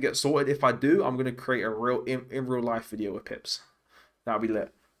stuff to get sorted. If I do, I'm going to create a real in real life video with Pips. That'll be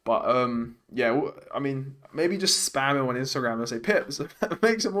lit. But yeah, I mean, maybe just spam him on Instagram and say, Pips,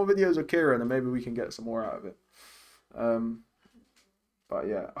 make some more videos with Kieran and maybe we can get some more out of it. But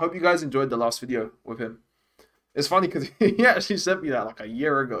yeah, I hope you guys enjoyed the last video with him. It's funny because he actually sent me that like a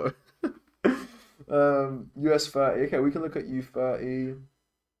year ago. US 30. Okay, we can look at U30.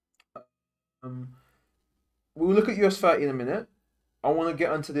 We'll look at US 30 in a minute. I want to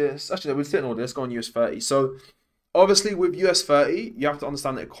get onto this. Actually, we're sitting all this. Go on US 30. So obviously, with US 30, you have to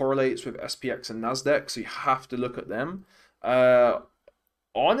understand that it correlates with SPX and NASDAQ, so you have to look at them.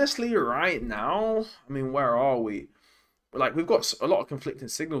 Honestly, right now, I mean, where are we? Like, we've got a lot of conflicting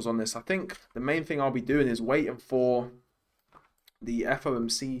signals on this. I think the main thing I'll be doing is waiting for the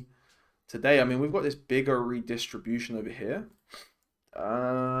FOMC today. I mean, we've got this bigger redistribution over here.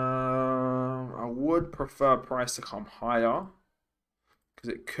 I would prefer price to come higher because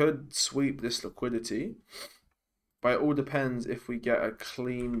it could sweep this liquidity. But it all depends if we get a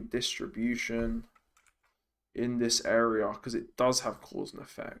clean distribution in this area, because it does have cause and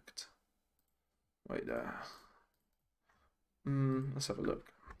effect. Right there. Let's have a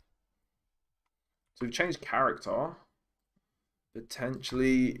look. So we've changed character.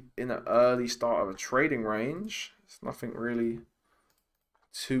 Potentially in an early start of a trading range. It's nothing really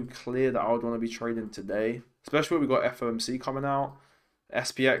too clear that I would want to be trading today. Especially when we've got FOMC coming out.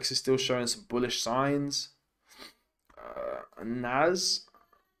 SPX is still showing some bullish signs. NAS,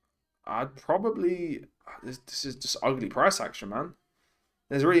 I'd probably, this is just ugly price action, man.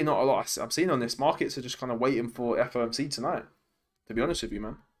 There's really not a lot I've seen on this. Markets are just kind of waiting for FOMC tonight, to be honest with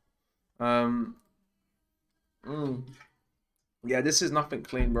you, man. Yeah, this is nothing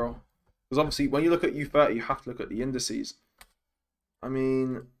clean, bro. Because obviously, when you look at U30, you have to look at the indices. I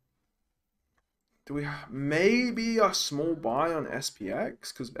mean, do we have maybe a small buy on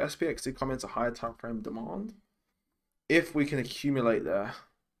SPX? Because SPX did come into higher time frame demand. If we can accumulate there.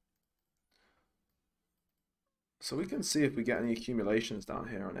 So we can see if we get any accumulations down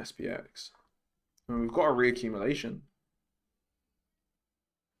here on SPX. I mean, we've got a reaccumulation.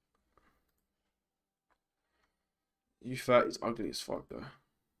 U30 is ugly as fuck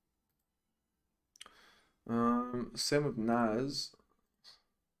though. Same with NAS.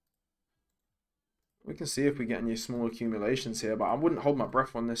 We can see if we get any small accumulations here, but I wouldn't hold my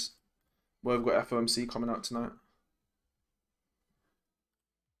breath on this. Where we've got FOMC coming out tonight.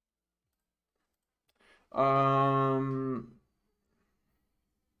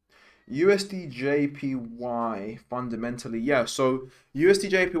 USD/JPY fundamentally, yeah. So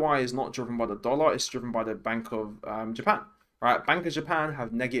USD/JPY is not driven by the dollar; it's driven by the Bank of Japan. right? Bank of Japan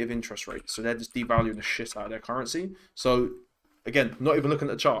have negative interest rates, so they're just devaluing the shit out of their currency. So again, not even looking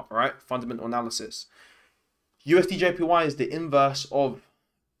at the chart, right? Fundamental analysis. USD/JPY is the inverse of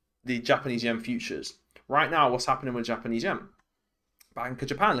the Japanese yen futures. Right now, what's happening with Japanese yen? Bank of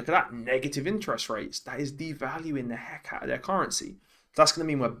Japan, look at that, negative interest rates. That is devaluing the heck out of their currency. That's going to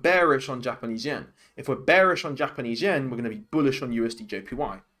mean we're bearish on Japanese yen. If we're bearish on Japanese yen, we're going to be bullish on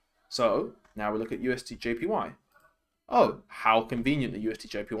USD/JPY. So now we look at USD/JPY. Oh, how convenient the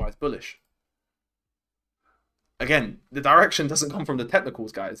USD/JPY is bullish. Again, the direction doesn't come from the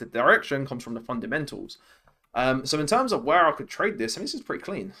technicals, guys. The direction comes from the fundamentals. So in terms of where I could trade this, I mean, this is pretty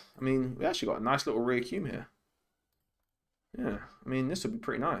clean. I mean, we actually got a nice little rear cum here. Yeah, I mean, this would be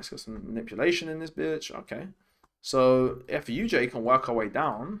pretty nice. Got some manipulation in this bitch. Okay. So if UJ can work our way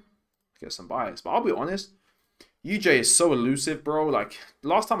down, get some bias. But I'll be honest, UJ is so elusive, bro. Like,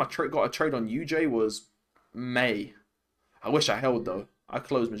 last time I got a trade on UJ was May. I wish I held, though. I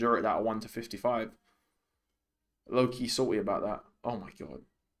closed majority of that at 1 to 55. Low-key salty about that. Oh, my God.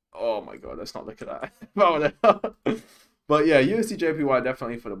 Oh my God, let's not look at that. But yeah, USD/JPY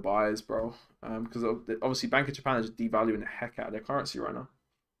definitely for the buyers, bro. Because obviously Bank of Japan is just devaluing the heck out of their currency right now.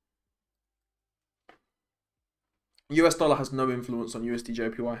 US dollar has no influence on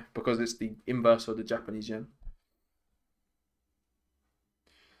USD/JPY because it's the inverse of the Japanese yen.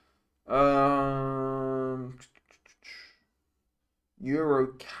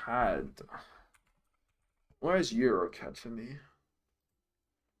 Euro CAD. Where is Euro CAD for me?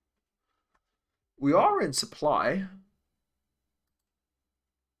 We are in supply.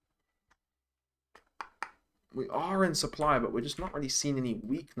 We are in supply, but we're just not really seeing any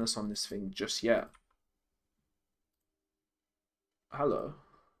weakness on this thing just yet. Hello.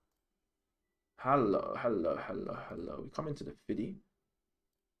 Hello, hello, hello, hello. We come into the fiddy.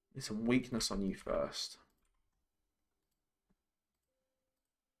 There's some weakness on you first.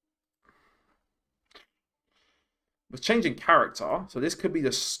 With changing character, so this could be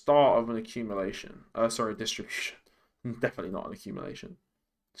the start of an accumulation. Sorry, distribution. Definitely not an accumulation.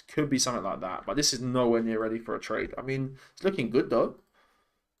 It could be something like that, but this is nowhere near ready for a trade. I mean, it's looking good though.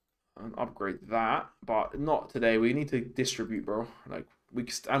 And upgrade that, but not today. We need to distribute, bro. Like we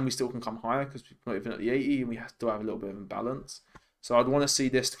still can come higher because we're not even at the 80, and we have to have a little bit of imbalance. So I'd want to see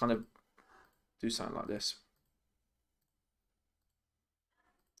this kind of do something like this.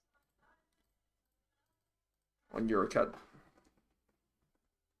 On EuroCAD.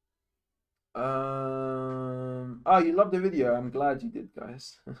 Oh, you loved the video. I'm glad you did,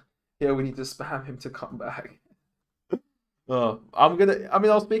 guys. Yeah, we need to spam him to come back. Oh, I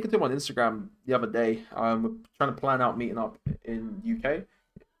was speaking to him on Instagram the other day. We're trying to plan out meeting up in UK.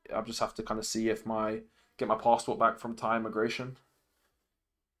 I'll just have to kind of see if get my passport back from Thai immigration.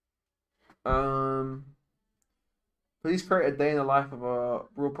 Please create a day in the life of a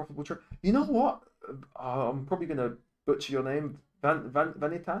real profitable trader. You know what? I'm probably gonna butcher your name,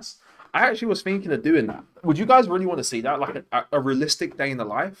 Vanitas. I actually was thinking of doing that. Would you guys really want to see that, like a realistic day in the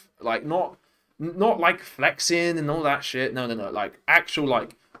life, like not like flexing and all that shit? No, like actual,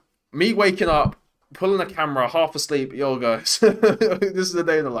 like me waking up, pulling a camera, half asleep. Yo, guys, this is a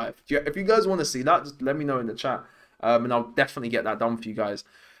day in the life. If you guys want to see that, just let me know in the chat, and I'll definitely get that done for you guys.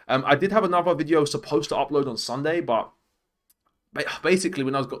 I did have another video supposed to upload on Sunday, but basically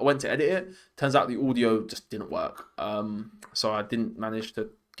when I went to edit it, turns out the audio just didn't work. So I didn't manage to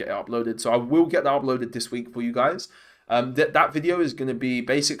get it uploaded. So I will get that uploaded this week for you guys. That video is going to be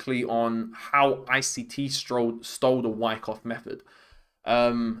basically on how ICT stole the Wyckoff method.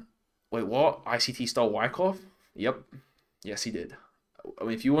 Wait, what? ICT stole Wyckoff? Yep. Yes, he did. I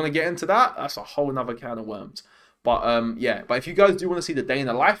mean, if you want to get into that, that's a whole nother can of worms. But yeah, but if you guys do want to see the day in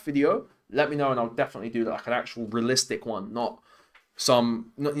the life video, let me know and I'll definitely do like an actual realistic one, not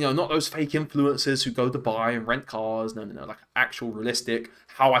those fake influencers who go to buy and rent cars. No, like actual realistic,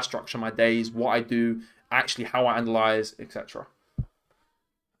 how I structure my days, what I do, actually how I analyze, etc.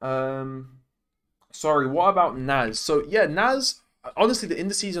 Sorry, what about NAS? So yeah, NAS, honestly, the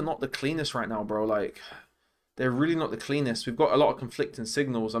indices are not the cleanest right now, bro. Like, they're really not the cleanest. We've got a lot of conflicting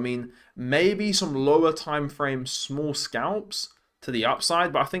signals. I mean, maybe some lower time frame small scalps to the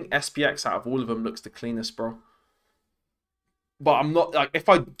upside, but I think SPX out of all of them looks the cleanest, bro. But I'm not, like, if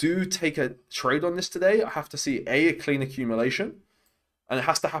I do take a trade on this today, I have to see a clean accumulation, and it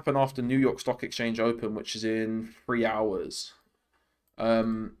has to happen after New York Stock Exchange Open, which is in 3 hours.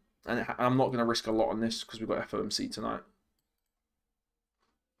 And I'm not going to risk a lot on this because we've got FOMC tonight.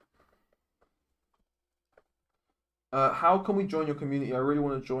 How can we join your community? I really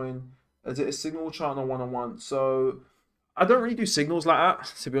want to join. Is it a signal chart or one-on-one? So I don't really do signals like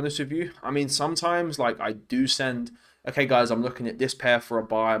that, to be honest with you. I mean, sometimes like I do send okay, guys, I'm looking at this pair for a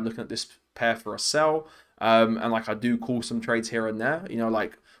buy, I'm looking at this pair for a sell. And like I do call some trades here and there. You know,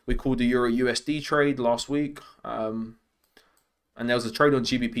 like we called the Euro USD trade last week. And there was a trade on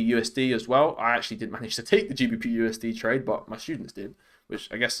GBP USD as well. I actually didn't manage to take the GBP USD trade, but my students did, which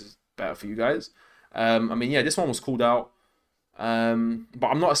I guess is better for you guys. I mean, yeah, this one was called out. But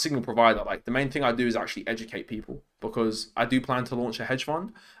I'm not a signal provider. Like the main thing I do is actually educate people, because I do plan to launch a hedge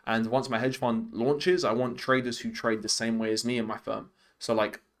fund. And once my hedge fund launches, I want traders who trade the same way as me and my firm. So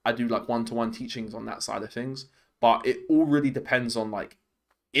like I do like one-to-one teachings on that side of things. But it all really depends on like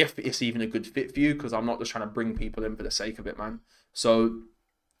if it's even a good fit for you, because I'm not just trying to bring people in for the sake of it, man. So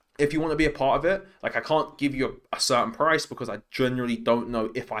if you want to be a part of it, like I can't give you a certain price because I generally don't know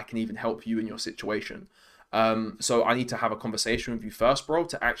if I can even help you in your situation. So I need to have a conversation with you first, bro,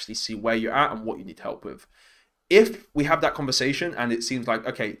 to actually see where you're at and what you need help with. If we have that conversation and it seems like,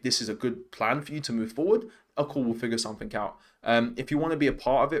 okay, this is a good plan for you to move forward, cool, we'll figure something out. If you want to be a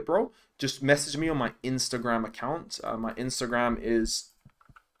part of it, bro, just message me on my Instagram account. My Instagram is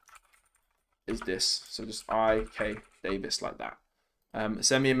this. So just IK Davis like that.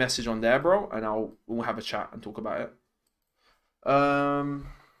 Send me a message on there, bro, and we'll have a chat and talk about it.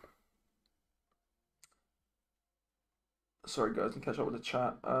 Sorry guys, can catch up with the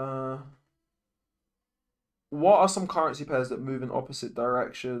chat. What are some currency pairs that move in opposite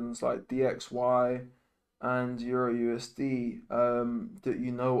directions, like DXY and Euro USD, that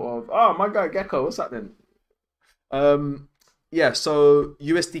you know of? Oh, my guy Gecko, what's that then? Yeah, so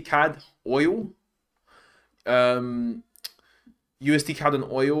USD CAD oil, USD CAD and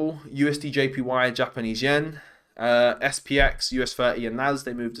oil, USD JPY Japanese yen, SPX US 30 and NAS,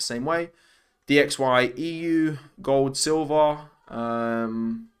 they move the same way. DXY EU, gold, silver,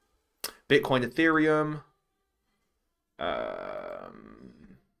 Bitcoin, Ethereum,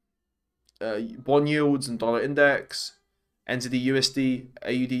 bond yields and dollar index, NZD USD,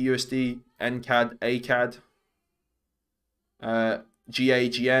 AUD USD, NCAD, ACAD, GA,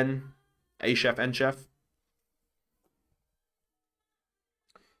 GN, ASHEF, NSHEF.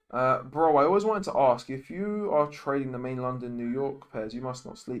 Bro, I always wanted to ask, if you are trading the main London, New York pairs, you must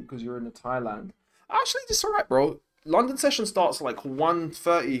not sleep because you're in the Thailand. Actually, it's alright, bro. London session starts at like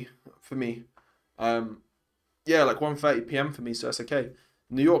 1:30 for me. Yeah, like 1:30 p.m. for me, so that's okay.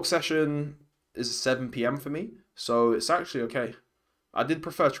 New York session is 7 p.m. for me, so it's actually okay. I did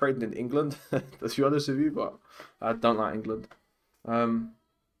prefer trading in England, to be honest with you, but I don't like England.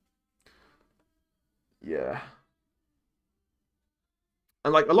 Yeah.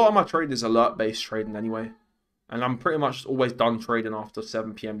 And like a lot of my trade is alert-based trading anyway. And I'm pretty much always done trading after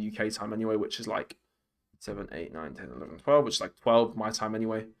 7 p.m. UK time anyway, which is like 7, 8, 9, 10, 11, 12, which is like 12 my time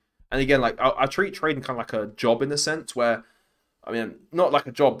anyway. And again, like I treat trading kind of like a job in a sense where, I mean, not like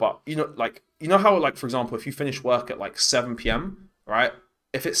a job, but you know how like, for example, if you finish work at like 7 p.m., right?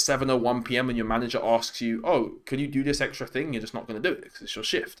 If it's 7:01 p.m. and your manager asks you, oh, can you do this extra thing? You're just not going to do it because it's your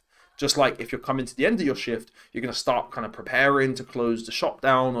shift. Just like if you're coming to the end of your shift, you're going to start kind of preparing to close the shop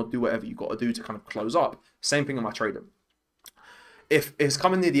down or do whatever you got to do to kind of close up. Same thing in my trading. If it's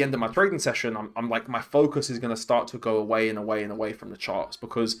coming near the end of my trading session, I'm like, my focus is going to start to go away and away and away from the charts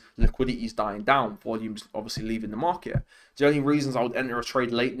because liquidity is dying down. Volume's obviously leaving the market. The only reasons I would enter a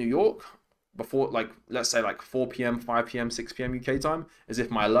trade late New York before, like, let's say like 4 p.m., 5 p.m., 6 p.m. UK time is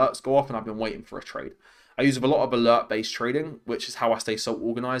if my alerts go off and I've been waiting for a trade. I use a lot of alert-based trading, which is how I stay so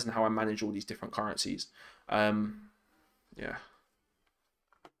organized and how I manage all these different currencies. Yeah.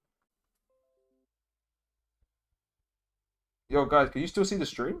 Yo, guys, can you still see the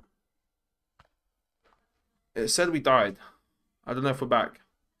stream? It said we died. I don't know if we're back.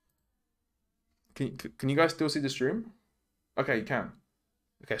 Can you guys still see the stream? Okay, you can.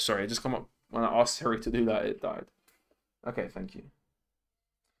 Okay, sorry, it just come up when I asked Siri to do that, it died. Okay, thank you.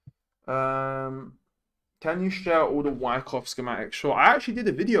 Can you share all the Wyckoff schematics? Sure. I actually did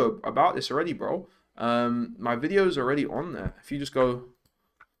a video about this already, bro. My video is already on there. If you just go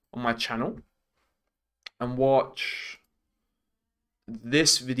on my channel and watch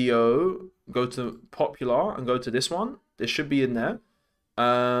this video, go to popular and go to this one. This should be in there.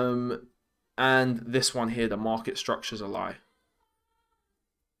 And this one here, the market structure's a lie.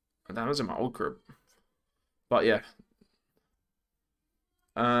 That was in my old group. But yeah.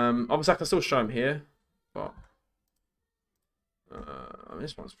 Obviously I can still show him here. But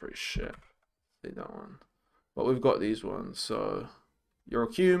this one's pretty shit. See that one. But we've got these ones. So your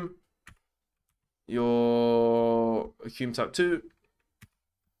Accum, your Accum type 2,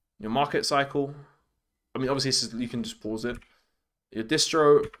 your market cycle. I mean, obviously this is, you can just pause it. Your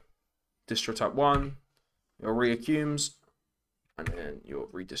distro type 1, your reaccums, and then your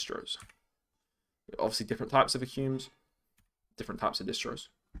redistros. Obviously, different types of accums, different types of distros.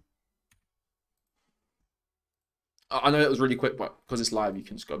 I know it was really quick, but because it's live, you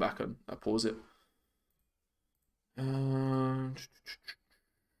can just go back and pause it. I'm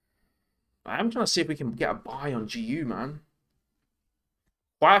trying to see if we can get a buy on GU, man.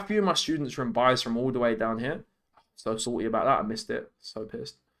 Quite a few of my students are in buys from all the way down here. So salty about that. I missed it. So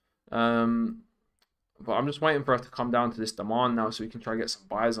pissed. But I'm just waiting for us to come down to this demand now so we can try to get some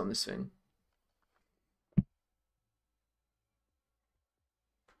buys on this thing.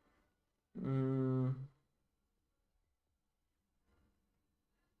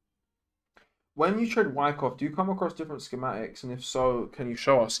 When you trade Wyckoff, do you come across different schematics? And if so, can you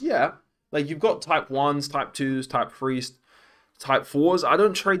show us? Yeah. Like you've got type 1s, type 2s, type 3s, type 4s. I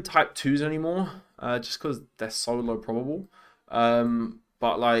don't trade type 2s anymore just because they're so low probable.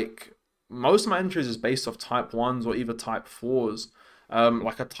 But like most of my entries is based off type 1s or either type 4s.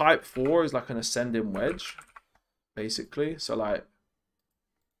 Like a type 4 is like an ascending wedge, basically. So like...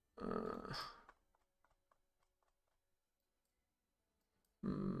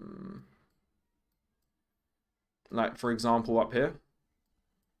 like for example up here,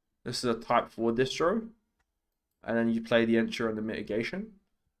 this is a type 4 distro, and then you play the entry and the mitigation.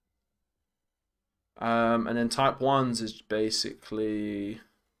 And then type 1s is basically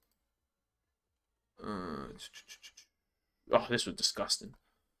oh, this was disgusting,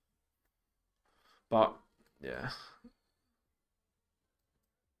 but yeah,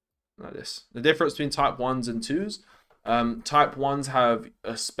 like this. The difference between type 1s and 2s, type 1s have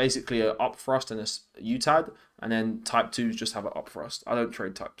basically an up thrust and a UTAD, and then type 2s just have an up thrust. I don't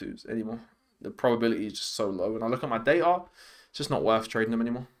trade type 2s anymore. The probability is just so low. When I look at my data, it's just not worth trading them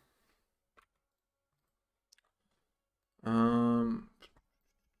anymore.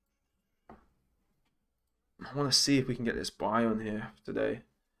 I want to see if we can get this buy on here today.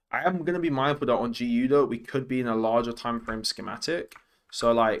 I am going to be mindful that on GU though, we could be in a larger time frame schematic.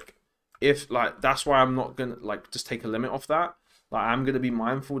 So like, if like, that's why I'm not going to like just take a limit off that. Like I'm going to be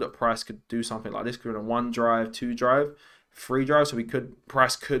mindful that price could do something like this. Could be a 1 drive, 2 drive, 3 drive. So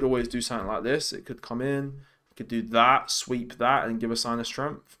price could always do something like this. It could come in, it could do that, sweep that, and give a sign of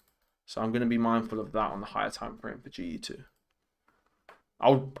strength. So I'm going to be mindful of that on the higher time frame for GE2.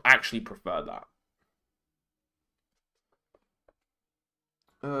 I would actually prefer that.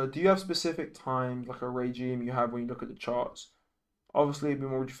 Do you have specific times, like a regime you have when you look at the charts? Obviously, it'd be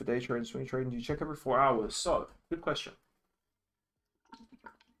more for day trading, swing trading. Do you check every 4 hours? So, good question.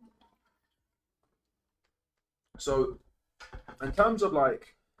 So, in terms of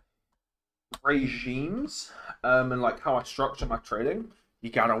like regimes and like how I structure my trading,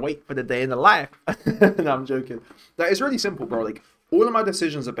 you gotta wait for the day in the life. No, I'm joking. That is really simple, bro. Like all of my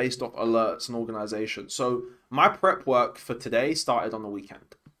decisions are based off alerts and organization. So my prep work for today started on the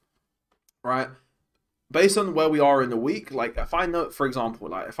weekend, right? Based on where we are in the week, like if I know, for example,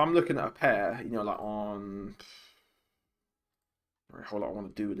 like if I'm looking at a pair, you know, like on, all right, hold on, I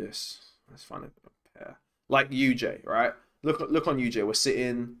want to do this. Let's find a pair like UJ, right? Look on UJ. We're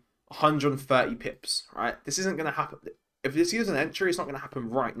sitting 130 pips, right? This isn't gonna happen. If this is an entry, it's not gonna happen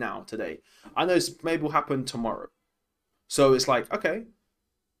right now today. I know maybe will happen tomorrow. So it's like, okay,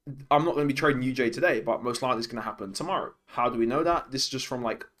 I'm not going to be trading UJ today, but most likely it's going to happen tomorrow. How do we know that? This is just from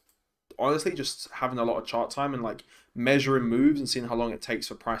like, honestly, just having a lot of chart time and like measuring moves and seeing how long it takes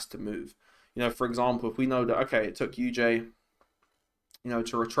for price to move. You know, for example, if we know that, okay, it took UJ, you know,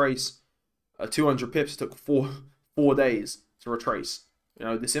 to retrace 200 pips, it took four days to retrace. You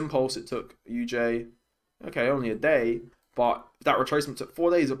know, this impulse, it took UJ, okay, only a day. But if that retracement took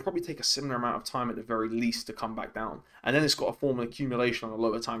 4 days, it'll probably take a similar amount of time at the very least to come back down. And then it's got to form an accumulation on a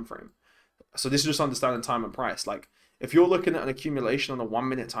lower time frame. So this is just understanding time and price. Like if you're looking at an accumulation on a 1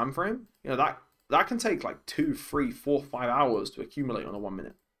 minute time frame, you know, that can take like 2, 3, 4, 5 hours to accumulate on a 1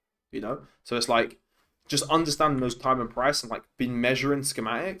 minute. You know? So it's like just understanding those time and price and like been measuring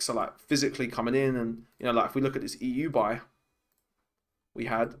schematics. So like physically coming in and, you know, like if we look at this EU buy, we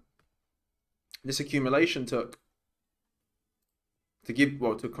had this accumulation took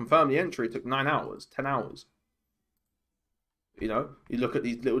to confirm the entry, it took 9 hours, 10 hours. You know, you look at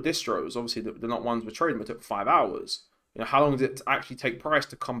these little distros, obviously they're not ones we're trading, but it took 5 hours. You know, how long did it actually take price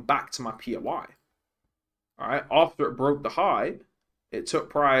to come back to my POI? All right, after it broke the high, it took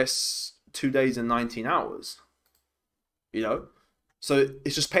price 2 days and 19 hours. You know, so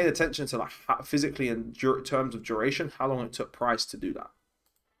it's just paying attention to like physically in terms of duration, how long it took price to do that.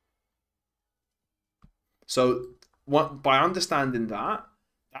 So by understanding that,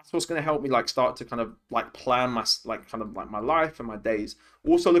 that's what's going to help me like start to kind of like plan my my life and my days.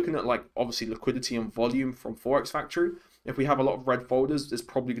 Also looking at like obviously liquidity and volume from Forex Factory. if we have a lot of red folders, there's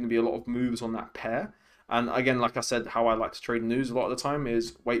probably going to be a lot of moves on that pair. And again, like I said, how I like to trade news a lot of the time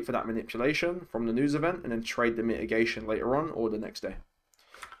is wait for that manipulation from the news event and then trade the mitigation later on or the next day.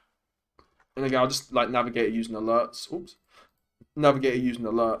 And again, I'll just like navigate it using alerts. Oops. Navigate it using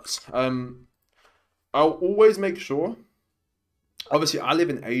alerts. I'll always make sure. Obviously, I live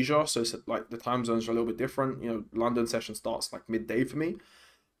in Asia, so it's like the time zones are a little bit different. You know, London session starts like midday for me.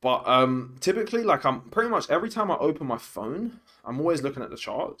 But typically, like I'm pretty much every time I open my phone, I'm always looking at the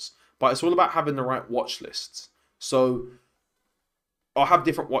charts. But it's all about having the right watch lists. So I'll have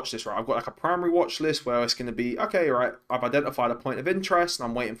different watch lists, right? I've got like a primary watch list where it's going to be, okay, right, I've identified a point of interest and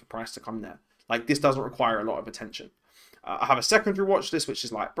I'm waiting for price to come there. Like this doesn't require a lot of attention. I have a secondary watch list, which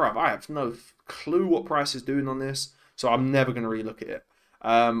is like, bruv, I have no clue what price is doing on this. So I'm never going to really look at it.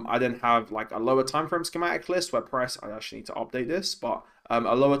 I then have like a lower time frame schematic list where price, I actually need to update this, but a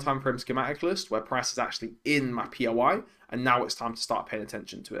lower time frame schematic list where price is actually in my POI. And now it's time to start paying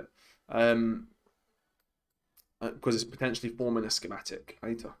attention to it. Because it's potentially forming a schematic. I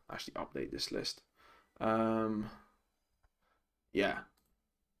need to actually update this list. Yeah.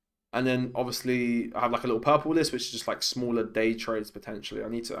 And then obviously I have like a little purple list, which is just like smaller day trades potentially. I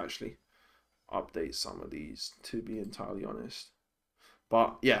need to actually update some of these to be entirely honest.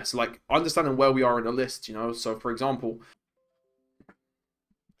 But yeah, so like understanding where we are in the list, you know. So for example,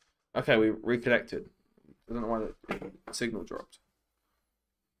 okay, we reconnected. I don't know why the signal dropped.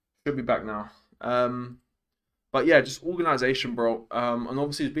 Should be back now. But yeah, just organization, bro. And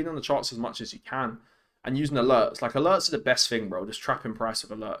obviously being on the charts as much as you can and using alerts. Like alerts are the best thing, bro. Just trapping price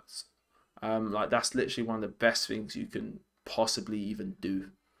with alerts. Like that's literally one of the best things you can possibly even do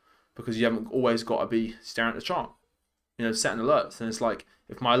because you haven't always got to be staring at the chart. You know, setting alerts. And it's like,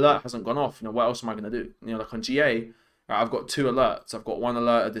 if my alert hasn't gone off, you know, what else am I going to do? You know, like on GA, right, I've got 2 alerts. I've got one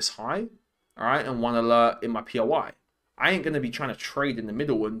alert at this high, all right, and one alert in my POI. I ain't going to be trying to trade in the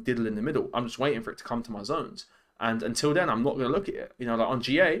middle and diddle in the middle. I'm just waiting for it to come to my zones. And until then, I'm not going to look at it. You know, like on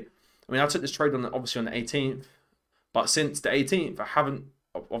GA, I mean, I took this trade on obviously on the 18th. But since the 18th, I haven't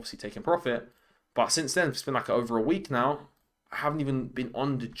obviously taken profit. But since then, it's been like over a week now. I haven't even been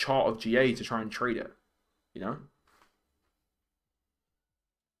on the chart of GA to try and trade it. You know?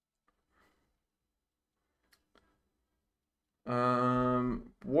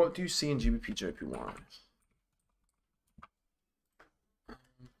 What do you see in GBP JPY?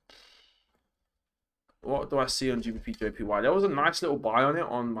 What do I see on GBP JPY? There was a nice little buy on it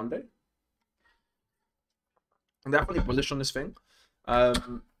on Monday. I'm definitely bullish on this thing.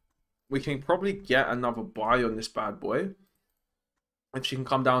 We can probably get another buy on this bad boy if she can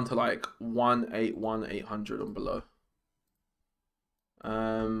come down to like 181,800 and below.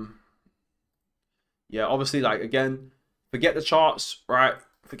 Yeah, obviously, like again, forget the charts, right?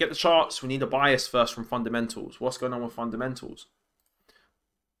 Forget the charts. We need a bias first from fundamentals. What's going on with fundamentals?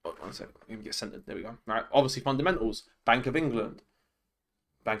 Oh, 1 second. Let me get centered. There we go. All right. Obviously, fundamentals. Bank of England,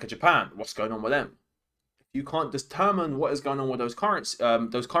 Bank of Japan. What's going on with them? If you can't determine what is going on with those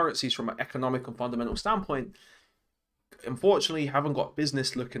currencies from an economic and fundamental standpoint, unfortunately, you haven't got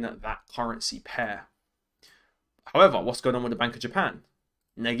business looking at that currency pair. However, what's going on with the Bank of Japan?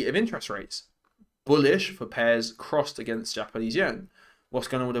 Negative interest rates. Bullish for pairs crossed against Japanese yen. What's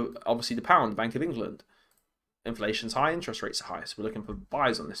going on with obviously the pound, Bank of England? Inflation's high, interest rates are high, so we're looking for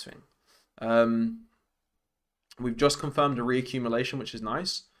buys on this thing. We've just confirmed a reaccumulation, which is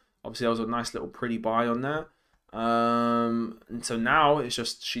nice. Obviously, there was a nice little pretty buy on there. And so now it's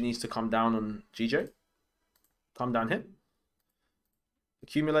just she needs to come down on GJ. Come down here.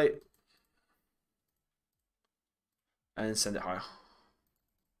 Accumulate. And send it higher.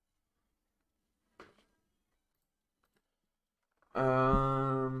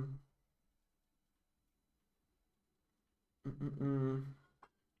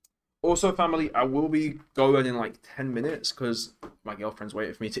 Also, family, I will be going in like 10 minutes because my girlfriend's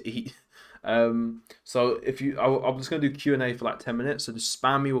waiting for me to eat. So if you, I'm just gonna do Q&A for like 10 minutes. So just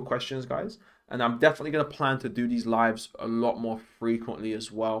spam me with questions, guys. And I'm definitely gonna plan to do these lives a lot more frequently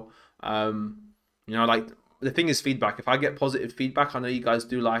as well. You know, like the thing is feedback. If I get positive feedback, I know you guys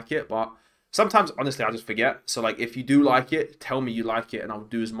do like it, but sometimes honestly I just forget. So like if you do like it, tell me you like it, and I'll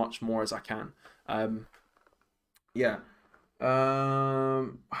do as much more as I can. Yeah.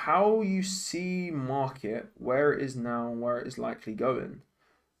 How you see market, where it is now, where it is likely going.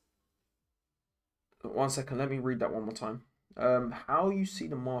 1 second, let me read that one more time. How you see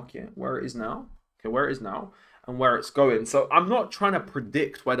the market, where it is now, okay, where it is now, and where it's going. So I'm not trying to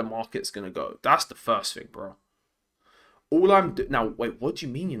predict where the market's gonna go. That's the first thing, bro. All I'm now, wait, what do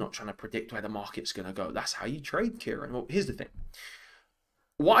you mean you're not trying to predict where the market's gonna go? That's how you trade, Kieran. Well, here's the thing.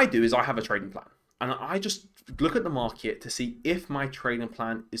 What I do is I have a trading plan. and I just look at the market to see if my trading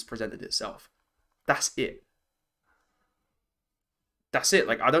plan is presented itself. That's it. That's it.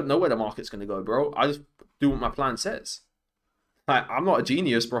 Like, I don't know where the market's going to go, bro. I just do what my plan says. Like, I'm not a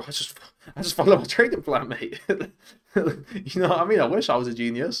genius, bro. I just follow my trading plan, mate. You know what I mean? I wish I was a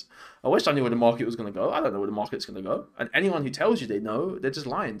genius. I wish I knew where the market was going to go. I don't know where the market's going to go. And anyone who tells you they know, they're just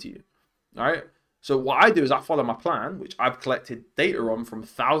lying to you. All right? So what I do is I follow my plan, which I've collected data on from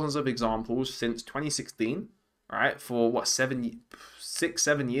thousands of examples since 2016, all right? For what, 6,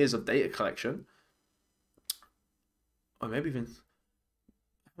 7 years of data collection. Or maybe even, how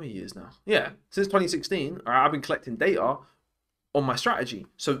many years now? Yeah, since 2016, all right, I've been collecting data on my strategy.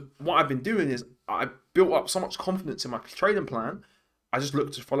 So what I've been doing is I built up so much confidence in my trading plan. I just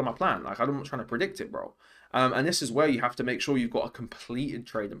look to follow my plan. Like, I'm not trying to predict it, bro. And this is where you have to make sure you've got a completed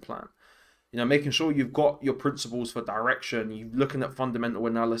trading plan. You know, making sure you've got your principles for direction. You're looking at fundamental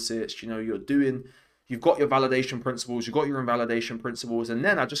analysis. You know, you've got your validation principles. You've got your invalidation principles. And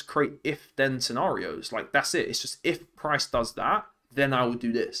then I just create if-then scenarios. Like, that's it. It's just if price does that, then I will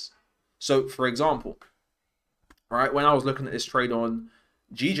do this. So, for example, right, when I was looking at this trade on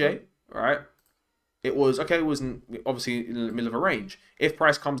GJ, right, it was obviously in the middle of a range. If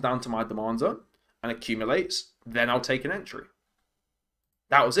price comes down to my demand zone and accumulates, then I'll take an entry.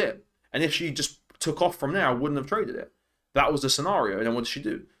 That was it. And if she just took off from there, I wouldn't have traded it. That was the scenario. And then what does she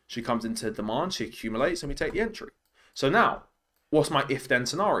do? She comes into demand, she accumulates, and we take the entry. So now, what's my if-then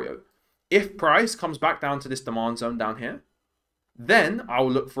scenario? If price comes back down to this demand zone down here, then I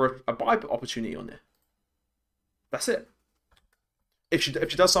will look for a buy opportunity on there. That's it. If she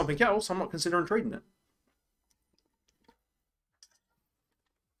does something else, I'm not considering trading it.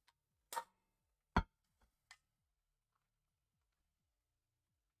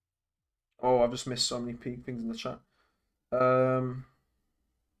 Oh, I've just missed so many things in the chat.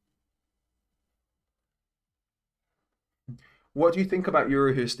 What do you think about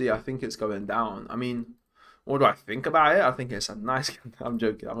EuroUSD? I think it's going down. I mean, what do I think about it? I think it's a nice... I'm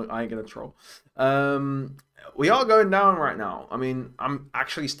joking. I ain't going to troll. We are going down right now. I mean, I'm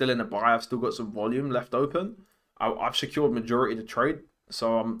actually still in a buy. I've still got some volume left open. I've secured majority of the trade,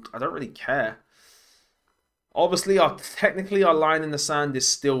 so I don't really care. Obviously, technically our line in the sand is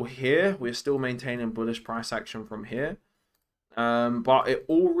still here. We're still maintaining bullish price action from here. But it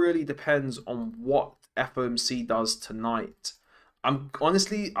all really depends on what FOMC does tonight.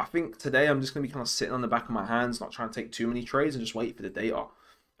 Honestly, I think today I'm just going to be kind of sitting on the back of my hands, not trying to take too many trades and just wait for the data.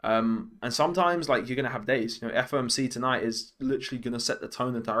 And sometimes, like, you're going to have days. You know, FOMC tonight is literally going to set the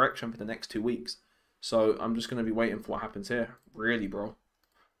tone and direction for the next 2 weeks. So I'm just going to be waiting for what happens here. Really, bro.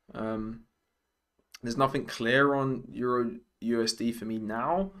 There's nothing clear on EuroUSD for me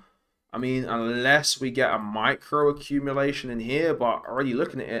now. I mean, unless we get a micro accumulation in here, but already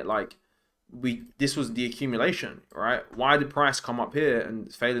looking at it, like, this was the accumulation, right? Why did price come up here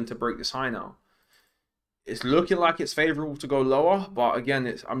and failing to break this high now? It's looking like it's favorable to go lower, but again,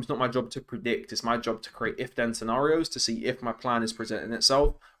 it's not my job to predict. It's my job to create if-then scenarios to see if my plan is presenting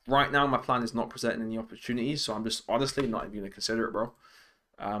itself. Right now, my plan is not presenting any opportunities, so I'm just honestly not even going to consider it, bro.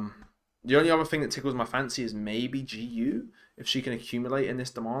 The only other thing that tickles my fancy is maybe GU, if she can accumulate in this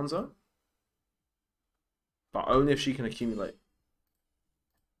demand zone. But only if she can accumulate.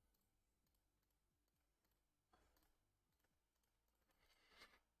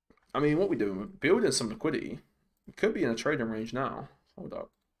 I mean, what we doing? We're building some liquidity. It could be in a trading range now. Hold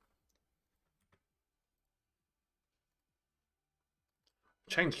up.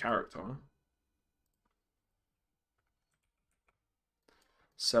 Change character.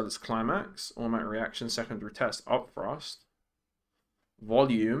 Seller's climax. Automatic reaction. Secondary test. Up thrust.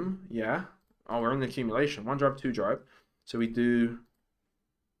 Volume. Yeah. Oh, we're in the accumulation. 1 drive, 2 drive. So we do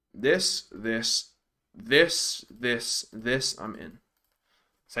this, this, this, this. I'm in.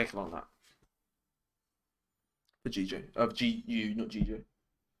 Take along that. For GJ. Of GU, not GJ.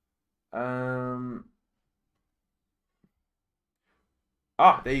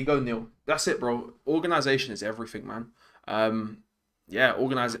 There you go, Neil. That's it, bro. Organization is everything, man. Yeah,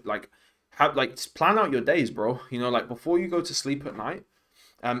 organize it. Like, plan out your days, bro. You know, like, before you go to sleep at night,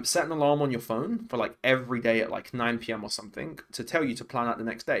 set an alarm on your phone for like every day at like 9 p.m. or something to tell you to plan out the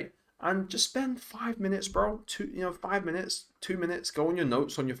next day. And just spend 5 minutes, bro. 5 minutes, 2 minutes. Go on your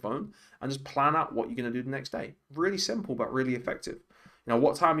notes on your phone and just plan out what you're going to do the next day. Really simple, but really effective. You know,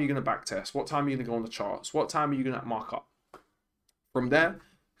 what time are you going to backtest? What time are you going to go on the charts? What time are you going to mark up? From there,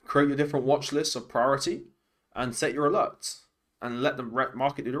 create your different watch lists of priority and set your alerts and let the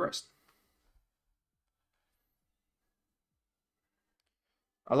market do the rest.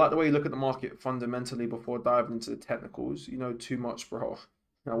 I like the way you look at the market fundamentally before diving into the technicals. You know too much, bro.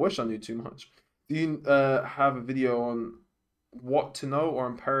 I wish I knew too much. Do you have a video on what to know or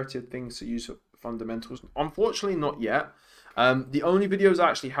imperative things to use for fundamentals? Unfortunately, not yet. The only videos I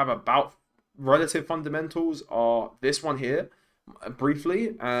actually have about relative fundamentals are this one here,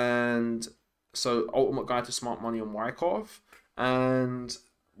 briefly, and so Ultimate Guide to Smart Money on Wyckoff, and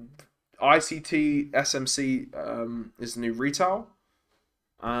ICT SMC is the new retail,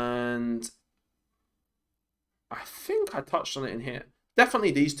 and I think I touched on it in here.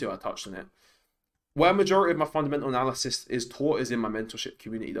 Definitely these two I touched on it. Where majority of my fundamental analysis is taught is in my mentorship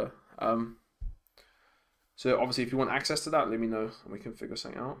community though. So obviously if you want access to that, let me know and we can figure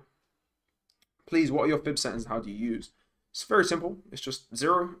something out. Please, what are your fib settings and how do you use? It's very simple. It's just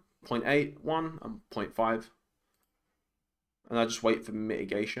 0, 0.8, 1, and 0.5. And I just wait for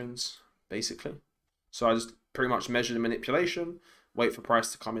mitigations, basically. So I just pretty much measure the manipulation, wait for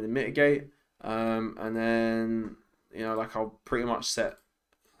price to come in and mitigate. And then, you know, like I'll pretty much set,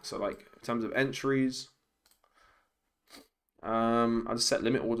 so like in terms of entries, I just set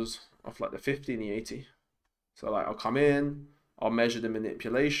limit orders off like the 50 and the 80. So like I'll come in, I'll measure the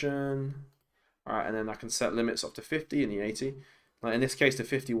manipulation, all right, and then I can set limits up to 50 and the 80. Like in this case, the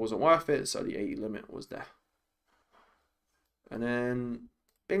 50 wasn't worth it, so the 80 limit was there. And then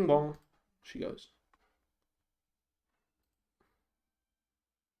bing bong, she goes.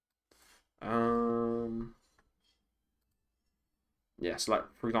 Yeah, so like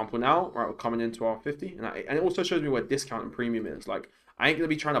for example now, right, we're coming into our 50, and it also shows me where discount and premium is. Like I ain't gonna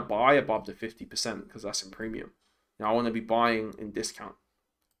be trying to buy above the 50% because that's in premium. Now I want to be buying in discount,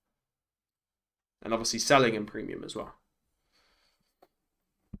 and obviously selling in premium as well.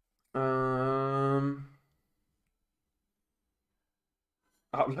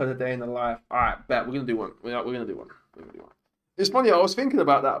 Upload a day in the life. All right, bet we're gonna do one. We're gonna do one. We're gonna do one. It's funny. I was thinking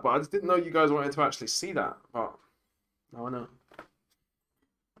about that, but I just didn't know you guys wanted to actually see that. But now I know.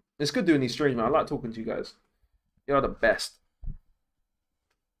 It's good doing these streams, man. I like talking to you guys. You're the best.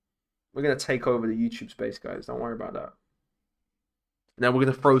 We're going to take over the YouTube space, guys. Don't worry about that. Now we're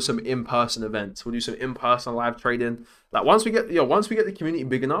going to throw some in-person events. We'll do some in-person live trading. Like once we get the community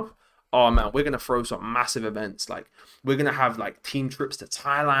big enough, oh man, we're going to throw some massive events. Like we're going to have like team trips to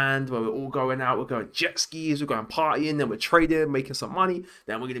Thailand where we're all going out. We're going jet skis. We're going partying. Then we're trading, making some money.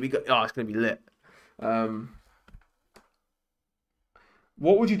 Then we're going to be good. Oh, it's going to be lit.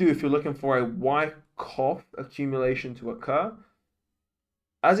 What would you do if you're looking for a Wyckoff accumulation to occur?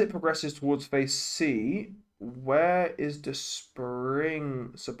 As it progresses towards phase C, where is the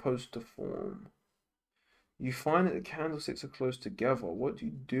spring supposed to form? You find that the candlesticks are close together. What do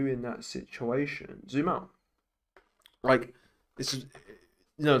you do in that situation? Zoom out. Like, this is,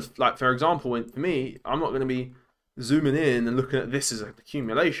 you know, like for example, for me, I'm not going to be zooming in and looking at this as an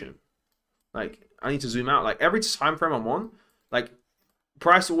accumulation. Like, I need to zoom out. Like, every time frame I'm on, like,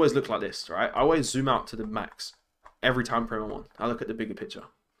 price always looks like this, right? I always zoom out to the max every time frame I'm on. I look at the bigger picture.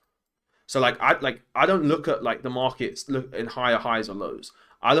 So I don't look at like the markets look in higher highs or lows.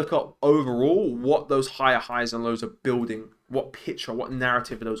 I look at overall what those higher highs and lows are building, what picture, what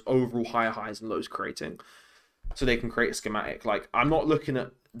narrative are those overall higher highs and lows creating, so they can create a schematic. Like I'm not looking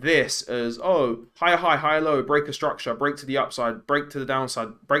at this as, oh, higher high, higher low, break a structure, break to the upside, break to the downside,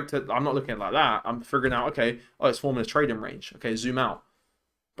 break to. I'm not looking at it like that. I'm figuring out, okay, oh, it's forming a trading range. Okay, zoom out.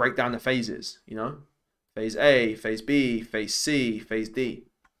 Break down the phases, you know, phase A, phase B, phase C, phase D,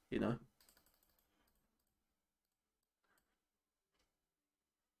 you know.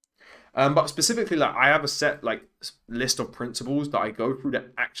 But specifically, like I have a set like list of principles that I go through that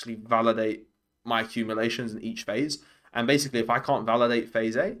actually validate my accumulations in each phase. And basically, if I can't validate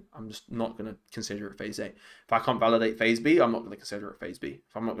phase A, I'm just not going to consider it phase A. If I can't validate phase B, I'm not going to consider it phase B.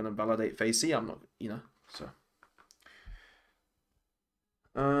 If I'm not going to validate phase C, I'm not, you know, so.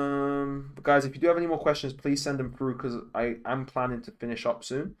 But guys, if you do have any more questions, please send them through because I am planning to finish up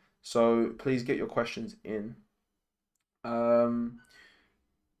soon. So please get your questions in.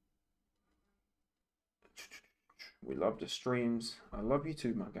 We love the streams. I love you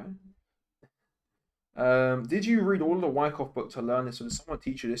too, my guy. Did you read all of the Wyckoff book to learn this, or did someone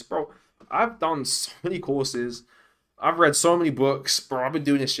teach you this? Bro, I've done so many courses. I've read so many books. Bro, I've been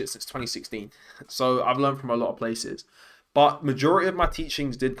doing this shit since 2016. So I've learned from a lot of places. But majority of my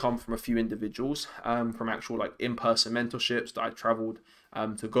teachings did come from a few individuals, from actual like in-person mentorships that I traveled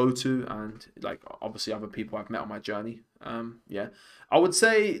to go to, and like obviously other people I've met on my journey. Yeah, I would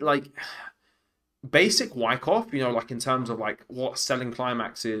say like basic Wyckoff, you know, like in terms of like what selling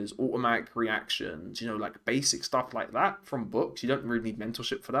climax is, automatic reactions, you know, like basic stuff like that from books. You don't really need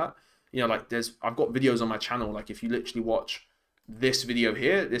mentorship for that. You know, like I've got videos on my channel. Like if you literally watch this video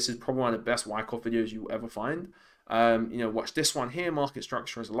here, this is probably one of the best Wyckoff videos you will ever find. You know, watch this one here, market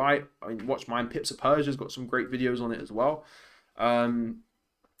structure is light. I mean, watch mine, Pips of Persia's got some great videos on it as well. And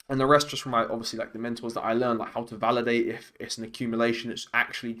the rest just from my, obviously, like the mentors that I learned, like how to validate if it's an accumulation that's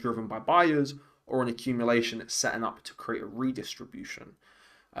actually driven by buyers or an accumulation that's setting up to create a redistribution.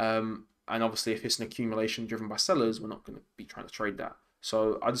 And obviously, if it's an accumulation driven by sellers, we're not going to be trying to trade that.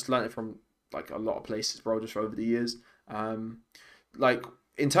 So I just learned it from like a lot of places, bro, just over the years. Like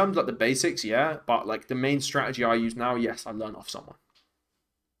in terms of like the basics, yeah, but like the main strategy I use now, yes, I learned off someone.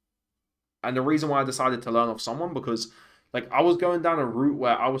 And the reason why I decided to learn off someone, because like I was going down a route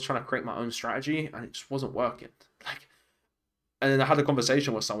where I was trying to create my own strategy and it just wasn't working. Like, and then I had a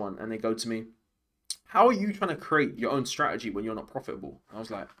conversation with someone and they go to me, how are you trying to create your own strategy when you're not profitable? And I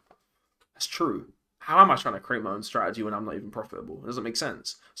was like, that's true. How am I trying to create my own strategy when I'm not even profitable? It doesn't make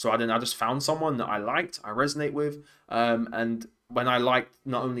sense. So I just found someone that I liked, I resonate with. And when I liked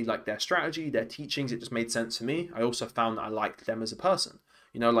not only like their strategy, their teachings, it just made sense to me. I also found that I liked them as a person.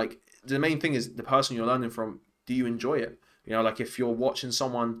 You know, like the main thing is the person you're learning from, do you enjoy it? You know, like if you're watching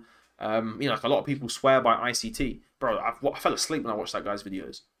someone, you know, like a lot of people swear by ICT. Bro, I fell asleep when I watched that guy's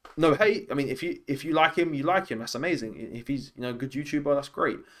videos. No hate. I mean, if you like him, you like him. That's amazing. If he's, you know, a good YouTuber, that's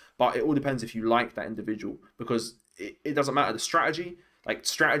great. But it all depends if you like that individual, because it doesn't matter the strategy. Like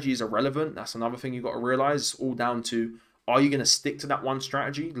strategy is irrelevant. That's another thing you got to realize. It's all down to, are you going to stick to that one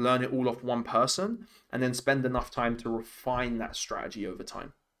strategy, learn it all off one person, and then spend enough time to refine that strategy over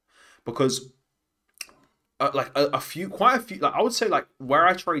time? Because like quite a few, like I would say like where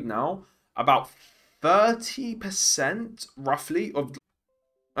I trade now, about 30% roughly of,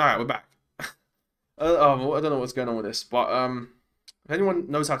 all right, we're back. I don't know what's going on with this, but if anyone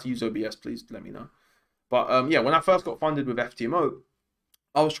knows how to use OBS, please let me know. But yeah, when I first got funded with FTMO,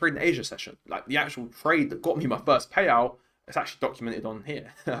 I was trading Asia session. Like the actual trade that got me my first payout, it's actually documented on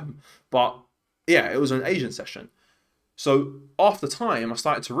here. But yeah, it was an Asian session. So after time, I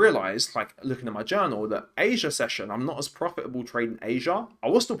started to realize, like looking at my journal, that Asia session, I'm not as profitable trading Asia. I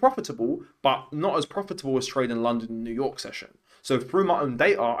was still profitable, but not as profitable as trading London and New York session. So through my own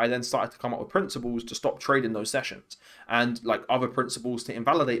data, I then started to come up with principles to stop trading those sessions, and like other principles to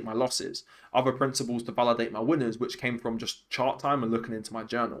invalidate my losses, other principles to validate my winners, which came from just chart time and looking into my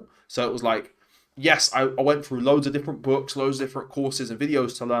journal. So it was like, yes, I went through loads of different books, loads of different courses and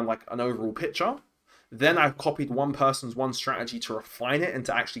videos to learn like an overall picture. Then I copied one person's one strategy to refine it and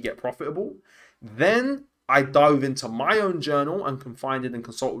to actually get profitable. Then I dove into my own journal and confined it and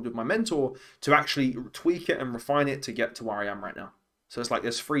consulted with my mentor to actually tweak it and refine it to get to where I am right now. So it's like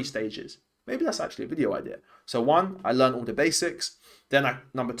there's 3 stages. Maybe that's actually a video idea. So 1, I learned all the basics. Then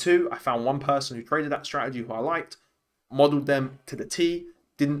number 2, I found one person who traded that strategy who I liked, modeled them to the T,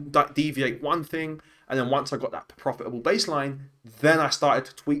 didn't deviate one thing. And then once I got that profitable baseline, then I started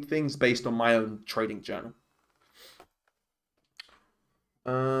to tweak things based on my own trading journal.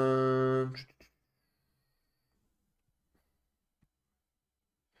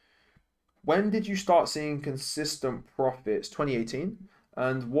 When did you start seeing consistent profits? 2018.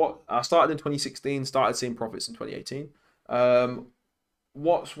 And what I started in 2016, started seeing profits in 2018.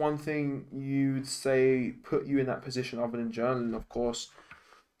 What's one thing you'd say put you in that position other than journaling? Of course,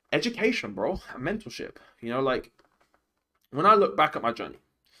 education, bro, and mentorship. You know, like when I look back at my journey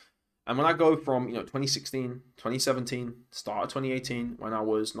and when I go from, you know, 2016, 2017, start of 2018, when I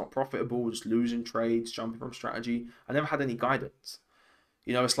was not profitable, just losing trades, jumping from strategy, I never had any guidance.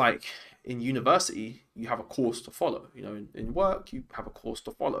 You know, it's like in university, you have a course to follow. You know, in work, you have a course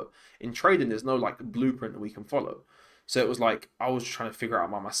to follow. In trading, there's no like blueprint that we can follow. So it was like I was trying to figure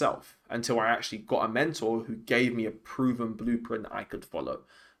out by myself until I actually got a mentor who gave me a proven blueprint I could follow.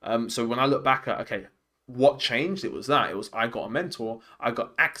 So when I look back at, okay, what changed? It was I got a mentor, I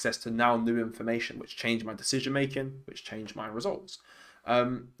got access to now new information, which changed my decision making, which changed my results.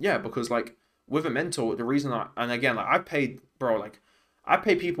 Yeah, because like with a mentor, the reason and again, like I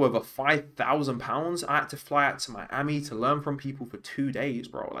paid people over £5,000. I had to fly out to Miami to learn from people for 2 days,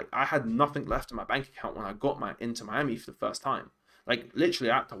 bro. Like I had nothing left in my bank account when I got into Miami for the first time. Like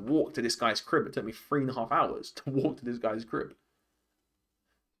literally I had to walk to this guy's crib. It took me 3.5 hours to walk to this guy's crib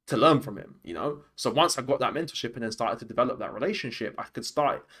to learn from him, you know? So once I got that mentorship and then started to develop that relationship, I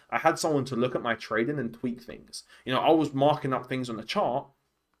had someone to look at my trading and tweak things. You know, I was marking up things on the chart,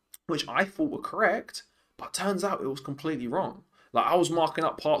 which I thought were correct, but turns out it was completely wrong. Like I was marking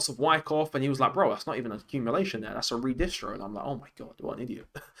up parts of Wyckoff and he was like, bro, that's not even an accumulation there. That's a redistro. And I'm like, oh my God, what an idiot.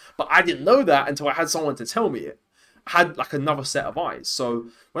 But I didn't know that until I had someone to tell me it. I had like another set of eyes. So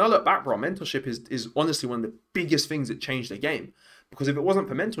when I look back, bro, mentorship is honestly one of the biggest things that changed the game. Because if it wasn't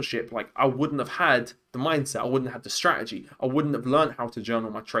for mentorship, like I wouldn't have had the mindset, I wouldn't have the strategy, I wouldn't have learned how to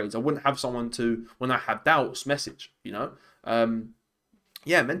journal my trades, I wouldn't have someone to, when I have doubts, message, you know.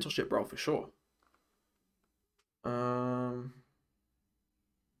 Yeah, mentorship, bro, for sure. Um,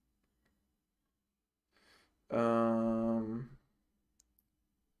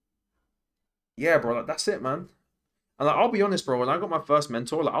 yeah, bro, like that's it, man. And like, I'll be honest, bro, when I got my first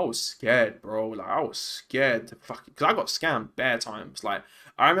mentor, like I was scared, bro. Like I was scared to fuck it, because I got scammed bare times. Like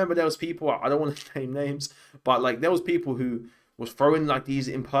I remember there was people, I don't want to name names, but like there was people who was throwing like these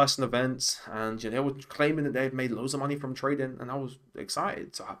in-person events, and you know, they were claiming that they'd made loads of money from trading, and I was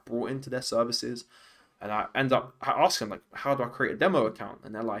excited. So I brought into their services, and I asked them like, how do I create a demo account?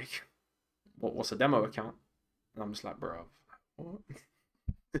 And they're like, what's a demo account? And I'm just like, bro, what?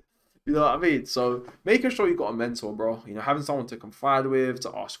 You know what I mean? So making sure you got a mentor, bro. You know, having someone to confide with,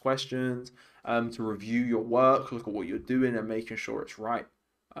 to ask questions, to review your work, look at what you're doing, and making sure it's right.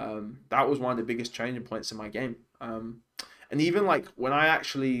 That was one of the biggest changing points in my game. And even like when I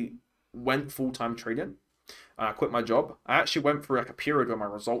actually went full-time trading, and I quit my job, I actually went through like a period where my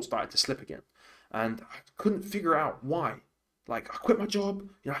results started to slip again, and I couldn't figure out why. Like I quit my job,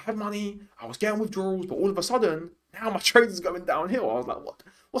 you know, I had money, I was getting withdrawals, but all of a sudden now my trading's going downhill. I was like,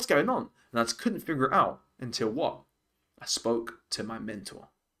 what's going on? And I just couldn't figure it out until what? I spoke to my mentor.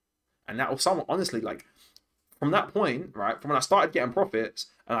 And that was someone, honestly, like from that point, right, from when I started getting profits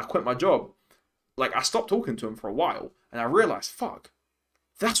and I quit my job, like I stopped talking to him for a while, and I realized, fuck,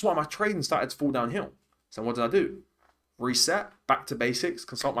 that's why my trading started to fall downhill. So what did I do? Reset, back to basics,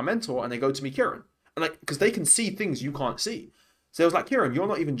 consult my mentor, and they go to me, Kieran. And like, because they can see things you can't see. So it was like, Kieran, you're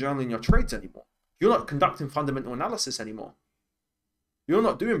not even journaling your trades anymore. You're not conducting fundamental analysis anymore. You're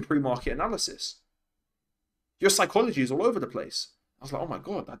not doing pre-market analysis. Your psychology is all over the place. I was like, oh my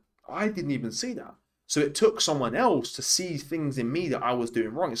God, I didn't even see that. So it took someone else to see things in me that I was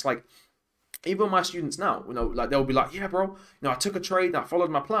doing wrong. It's like, even my students now, you know, like they'll be like, yeah, bro, you know, I took a trade, I followed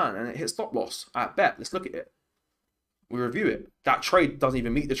my plan, and it hit stop loss. I bet, let's look at it. We review it. That trade doesn't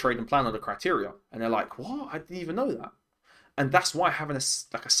even meet the trading plan or the criteria. And they're like, what? I didn't even know that. And that's why having a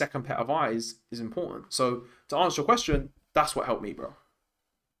second pair of eyes is important. So to answer your question, that's what helped me, bro.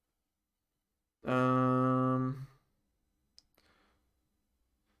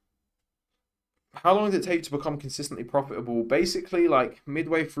 How long did it take to become consistently profitable? Basically, like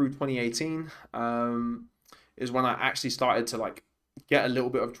midway through 2018 is when I actually started to like get a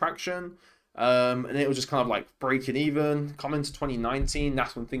little bit of traction. And it was just kind of like breaking even. Coming to 2019,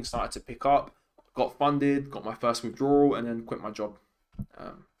 that's when things started to pick up. Got funded, got my first withdrawal, and then quit my job.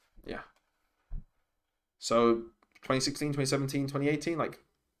 Yeah. So 2016, 2017, 2018, like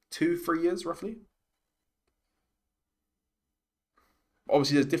 2-3 years roughly.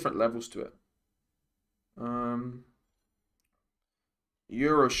 Obviously, there's different levels to it.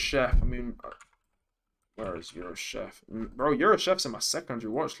 Euro Chef. I mean, where is Euro Chef? Bro, Euro Chef's in my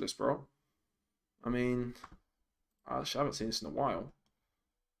secondary watch list, bro. I mean, I haven't seen this in a while.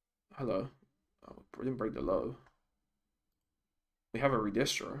 Hello. Oh, we didn't break the low. We have a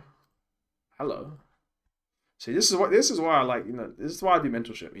redistro. Hello. See, this is why I like, you know, this is why I do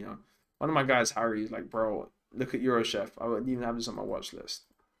mentorship, you know. One of my guys, Harry, is like, bro, look at Euro Chef. I wouldn't even have this on my watch list.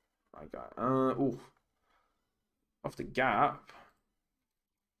 My guy. Ooh. Off the gap.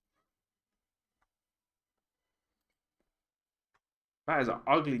 That is an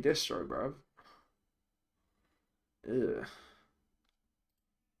ugly distro, bro. Ugh.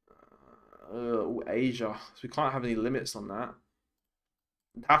 Ooh, Asia. So we can't have any limits on that.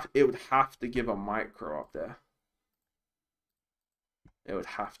 It would have to give a micro up there. It would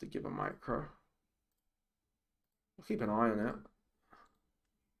have to give a micro. We'll keep an eye on it.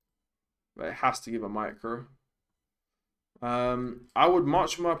 But it has to give a micro. I would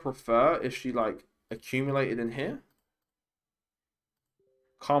much more prefer if she like accumulated in here.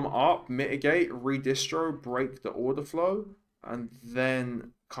 Come up, mitigate, redistro, break the order flow, and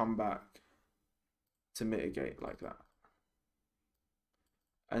then come back to mitigate like that.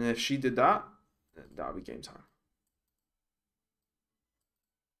 And if she did that, that would be game time.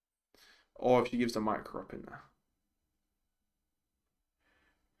 Or if she gives the micro up in there.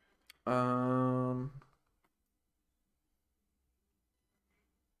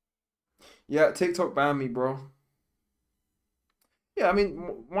 Yeah, TikTok banned me, bro. Yeah, I mean,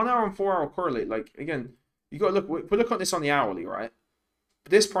 1 hour and 4 hour correlate. Like, again, you got to look, we look at this on the hourly, right?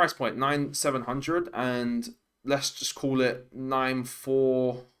 This price point, 9,700, and let's just call it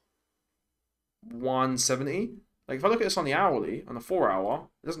 9,4,170. Like, if I look at this on the hourly, on the 4 hour,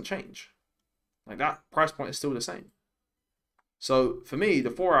 it doesn't change. Like, that price point is still the same. So, for me, the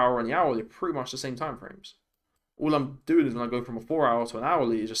 4 hour and the hourly are pretty much the same time frames. All I'm doing is when I go from a 4-hour to an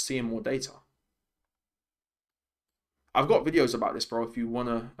hourly, is just seeing more data. I've got videos about this, bro. If you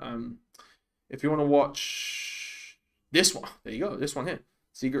wanna watch this one, there you go. This one here,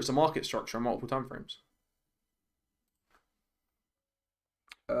 secrets of market structure and multiple time frames.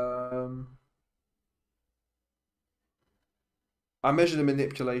 I measure the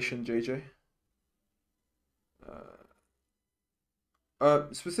manipulation, JJ.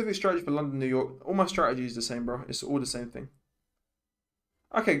 Specific strategy for London, New York. All my strategy is the same, bro. It's all the same thing.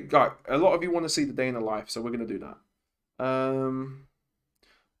 Okay, guys. A lot of you want to see the day in the life, so we're gonna do that.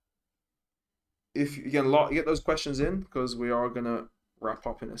 If you get those questions in, because we are gonna wrap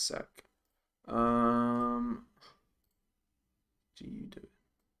up in a sec. Do you do?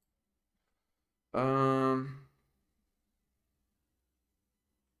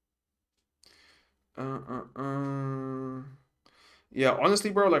 Yeah,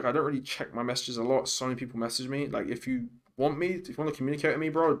 honestly, bro, like I don't really check my messages a lot. So many people message me. Like, if you want to communicate with me,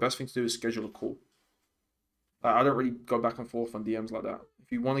 bro, the best thing to do is schedule a call. Like, I don't really go back and forth on DMs like that.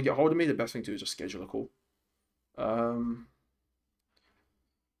 If you want to get hold of me, the best thing to do is just schedule a call.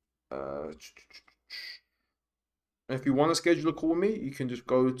 If you want to schedule a call with me, you can just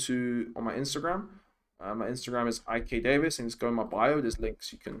go to on my Instagram. My Instagram is IKDavis, and just go in my bio. There's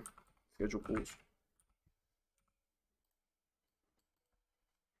links. You can schedule calls.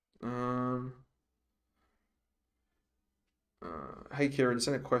 Hey Kieran,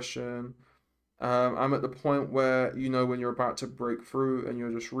 send a question. I'm at the point where when you're about to break through and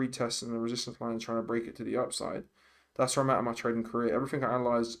you're just retesting the resistance line and trying to break it to the upside. That's where I'm at in my trading career. Everything I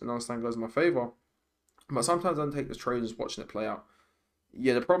analyze and understand goes in my favor, but sometimes I don't take the trade just watching it play out.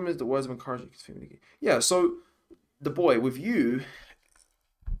 Yeah, the problem is the words of encouragement. Yeah, so the boy with you,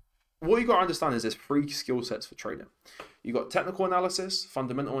 what you got to understand is there's 3 skill sets for trading. You got technical analysis,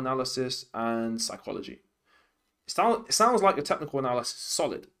 fundamental analysis, and psychology. It sounds like your technical analysis is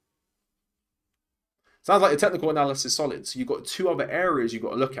solid. Sounds like your technical analysis is solid. So you've got 2 other areas you've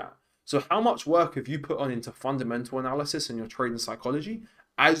got to look at. So how much work have you put on into fundamental analysis and your trading psychology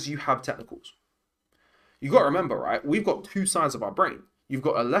as you have technicals? You got to remember, right? We've got 2 sides of our brain. You've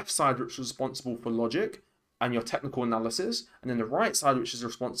got a left side which is responsible for logic and your technical analysis, and then the right side which is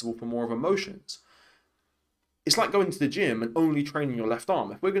responsible for more of emotions. It's like going to the gym and only training your left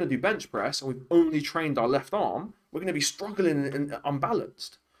arm. If we're going to do bench press and we've only trained our left arm, we're going to be struggling and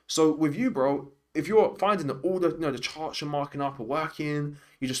unbalanced. So with you, bro, if you're finding that all the charts you're marking up are working,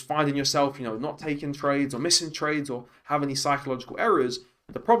 you're just finding yourself, not taking trades or missing trades or having any psychological errors,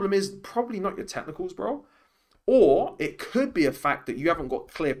 the problem is probably not your technicals, bro. Or it could be a fact that you haven't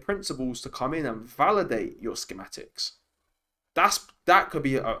got clear principles to come in and validate your schematics. That could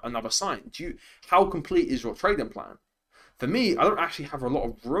be another sign. How complete is your trading plan? For me, I don't actually have a lot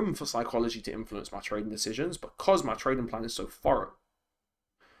of room for psychology to influence my trading decisions because my trading plan is so thorough.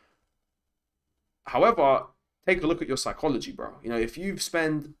 However, take a look at your psychology, bro. If you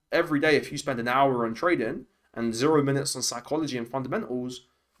spend an hour on trading and 0 minutes on psychology and fundamentals,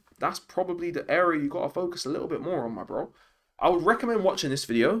 that's probably the area you got to focus a little bit more on, my bro. I would recommend watching this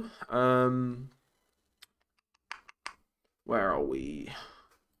video. Where are we?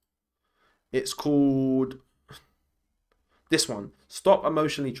 It's called this one. Stop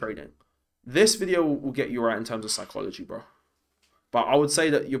emotionally trading. This video will get you right in terms of psychology, bro. But I would say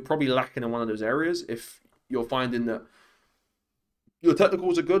that you're probably lacking in one of those areas if you're finding that your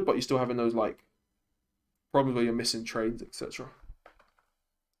technicals are good, but you're still having those problems where you're missing trades, etc.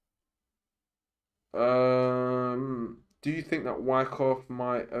 Do you think that Wyckoff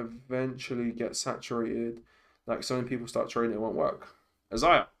might eventually get saturated? Like so many people start trading, it won't work.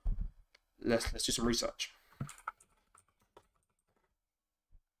 Isaiah, let's do some research.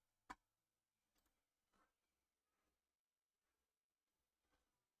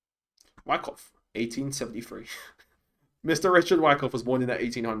 Wyckoff, 1873. Mr. Richard Wyckoff was born in the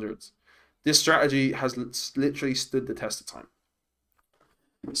 1800s. This strategy has literally stood the test of time.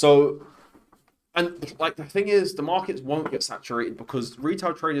 So, and the thing is, the markets won't get saturated because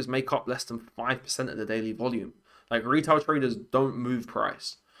retail traders make up less than 5% of the daily volume. Retail traders don't move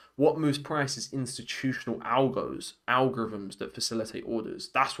price. What moves price is institutional algorithms that facilitate orders.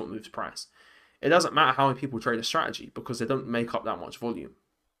 That's what moves price. It doesn't matter how many people trade a strategy because they don't make up that much volume.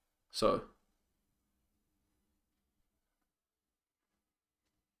 So,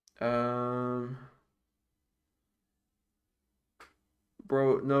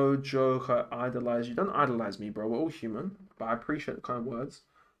 bro, no joke, I idolize you. Don't idolize me, bro. We're all human, but I appreciate the kind words.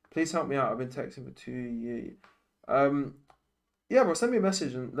 Please help me out. I've been texting for 2 years. Yeah, bro, send me a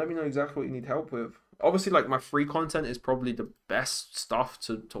message and let me know exactly what you need help with. Obviously, my free content is probably the best stuff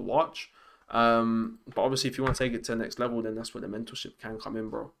to watch. But obviously, if you want to take it to the next level, then that's where the mentorship can come in,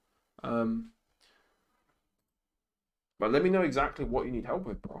 bro. But let me know exactly what you need help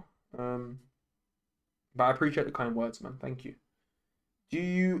with, bro. But I appreciate the kind words, man. Thank you. Do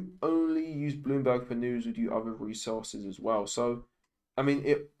you only use Bloomberg for news, or do you other resources as well? So, I mean,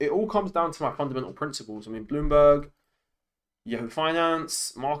 it all comes down to my fundamental principles. I mean, Bloomberg, Yahoo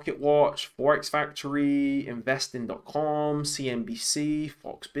Finance, Market Watch, Forex Factory, Investing.com, CNBC,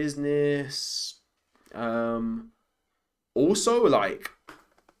 Fox Business. Also, like,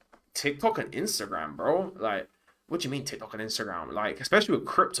 TikTok and Instagram, bro. Like, what do you mean TikTok and Instagram? Like, especially with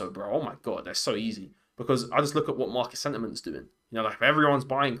crypto, bro. Oh my God, that's so easy. Because I just look at what market sentiment's doing. You know, like if everyone's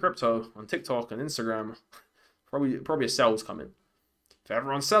buying crypto on TikTok and Instagram, probably a sell's coming. If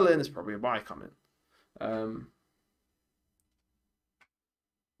everyone's selling, it's probably a buy coming. Yeah.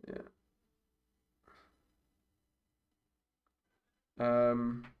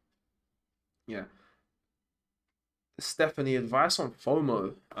 Yeah. Stephanie, advice on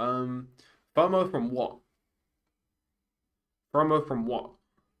FOMO. FOMO from what? FOMO from what?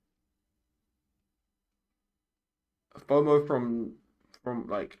 FOMO from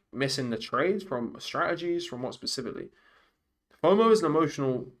like missing the trades, from strategies, from what specifically? FOMO is an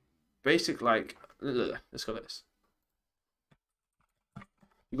emotional, basic, like, let's go this.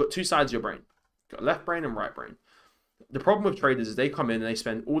 You've got two sides of your brain. You've got left brain and right brain. The problem with traders is they come in and they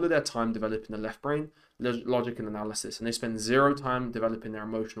spend all of their time developing the left brain, logic and analysis, and they spend zero time developing their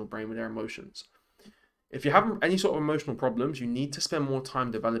emotional brain with their emotions. If you have any sort of emotional problems, you need to spend more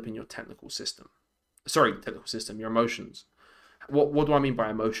time developing your technical system. Sorry, technical system, your emotions. What do I mean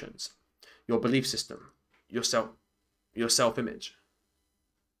by emotions? Your belief system, your self-image,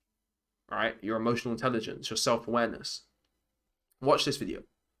 right? Your emotional intelligence, your self-awareness. Watch this video.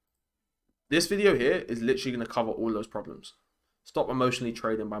 This video here is literally going to cover all those problems. Stop emotionally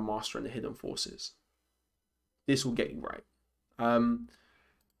trading by mastering the hidden forces. This will get you right.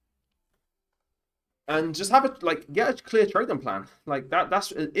 And just have get a clear trading plan. Like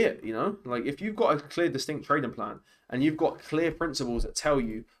that's it, you know? Like if you've got a clear, distinct trading plan and you've got clear principles that tell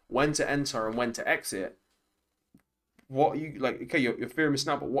you when to enter and when to exit, what you like, okay, you're fear of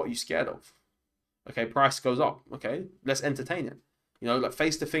missing out, but what are you scared of? Okay, price goes up. Okay, let's entertain it. You know, like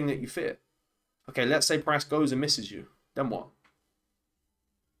face the thing that you fear. Okay, let's say price goes and misses you. Then what?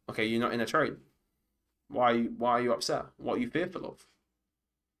 Okay, you're not in a trade. Why are you upset? What are you fearful of?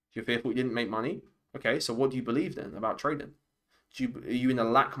 You're fearful you didn't make money? Okay, so what do you believe then about trading? Are you in a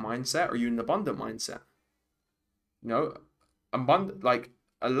lack mindset or are you in an abundant mindset? You know, abundant, like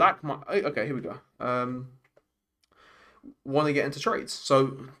a lack. Okay, here we go. Want to get into trades.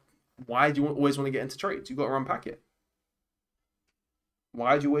 So why do you always want to get into trades? You got to unpack it.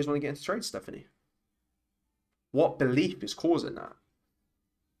 Why do you always want to get into trades, Stephanie? What belief is causing that?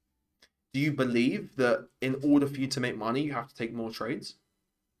 Do you believe that in order for you to make money, you have to take more trades?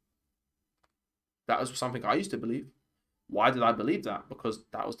 That was something I used to believe. Why did I believe that? Because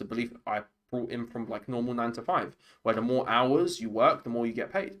that was the belief I brought in from like normal 9 to 5, where the more hours you work, the more you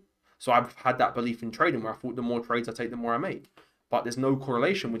get paid. So I've had that belief in trading where I thought the more trades I take, the more I make. But there's no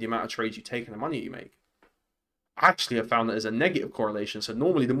correlation with the amount of trades you take and the money you make. Actually, I found that there's a negative correlation. So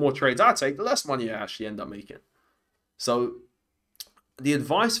normally the more trades I take, the less money I actually end up making. So the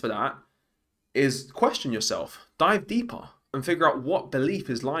advice for that is question yourself, dive deeper and figure out what belief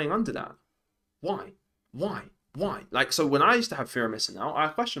is lying under that. Why? Like, so when I used to have fear of missing out, I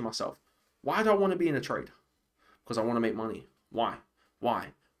questioned myself, why do I want to be in a trade? Because I want to make money. Why? Why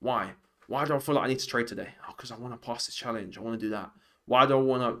do I feel like I need to trade today? Oh, because I want to pass this challenge. I want to do that. Why do I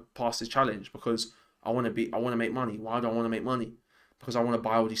want to pass this challenge? Because I want to make money. Why do I want to make money? Because I want to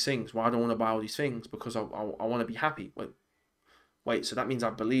buy all these things. Why do I want to buy all these things? Because I want to be happy. Wait, so that means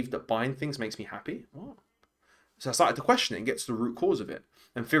I believe that buying things makes me happy? What? So I started to question it and get to the root cause of it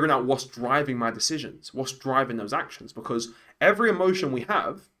and figuring out what's driving my decisions, what's driving those actions. Because every emotion we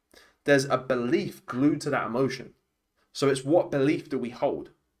have, there's a belief glued to that emotion. So it's what belief do we hold?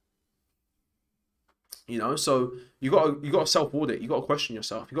 You know, so you got to self-audit. You got to question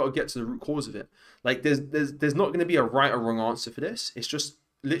yourself. You got to get to the root cause of it. Like there's not going to be a right or wrong answer for this. It's just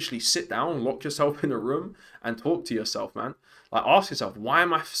literally sit down, lock yourself in a room and talk to yourself, man. Like ask yourself, why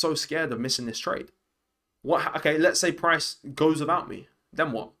am I so scared of missing this trade? What? Okay, let's say price goes without me.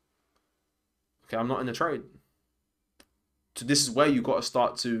 Then what? Okay, I'm not in the trade. So this is where you got to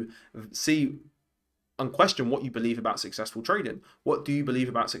start to see and question what you believe about successful trading. What do you believe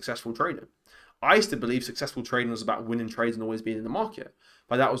about successful trading? I used to believe successful trading was about winning trades and always being in the market,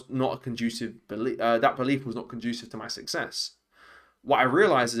 but that was not a conducive belief. That belief was not conducive to my success. What I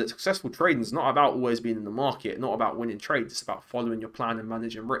realized is that successful trading is not about always being in the market, not about winning trades. It's about following your plan and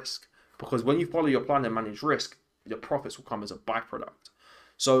managing risk. because when you follow your plan and manage risk, your profits will come as a byproduct.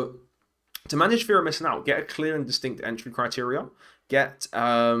 So to manage fear of missing out, get a clear and distinct entry criteria. Get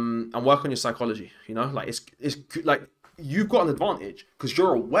and work on your psychology. You know, like it's like you've got an advantage because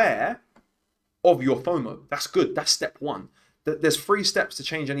you're aware of your FOMO. That's good. That's step one. There's 3 steps to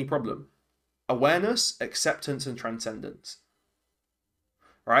change any problem: awareness, acceptance, and transcendence.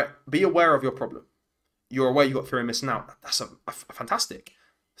 All right? Be aware of your problem. You're aware you got fear of missing out. That's a fantastic.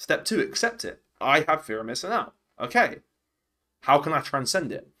 Step 2, accept it. I have fear of missing out. Okay. How can I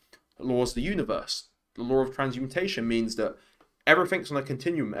transcend it? The laws of the universe. The law of transmutation means that everything's on a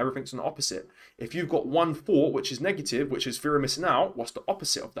continuum. Everything's on the opposite. If you've got one thought, which is negative, which is fear of missing out, what's the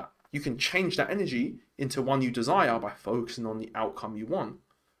opposite of that? You can change that energy into one you desire by focusing on the outcome you want,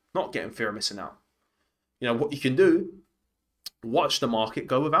 not getting fear of missing out. You know, what you can do, watch the market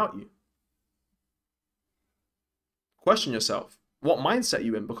go without you. Question yourself, what mindset are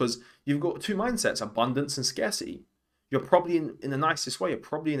you in? Because you've got 2 mindsets, abundance and scarcity. You're probably in the nicest way, you're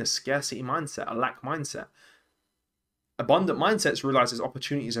probably in a scarcity mindset, a lack mindset. Abundant mindsets realize there's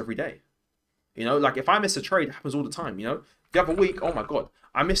opportunities every day. You know, like if I miss a trade, it happens all the time, you know. The other week, oh my God,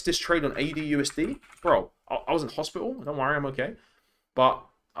 I missed this trade on AUD USD. Bro, I was in hospital. Don't worry, I'm okay. But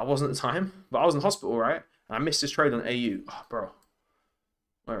I wasn't at the time. But I was in hospital, right? And I missed this trade on AU. Oh, bro.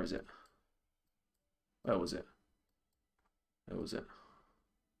 Where is it? Where was it? Where was it?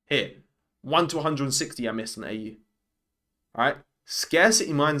 Here. 1 to 160 I missed on AU. Alright?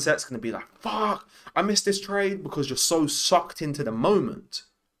 Scarcity mindset's going to be like, fuck, I missed this trade, because you're so sucked into the moment,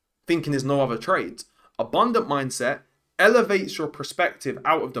 thinking there's no other trades. Abundant mindset elevates your perspective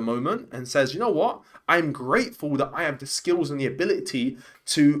out of the moment and says, you know what? I'm grateful that I have the skills and the ability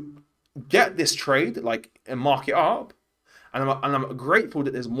to get this trade, like, and mark it up. And I'm grateful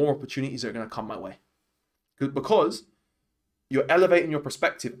that there's more opportunities that are going to come my way. Because you're elevating your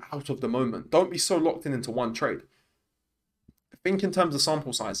perspective out of the moment. Don't be so locked into one trade. Think in terms of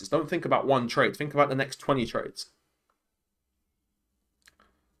sample sizes. Don't think about one trade. Think about the next 20 trades.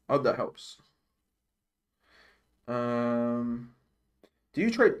 I hope that helps. Do you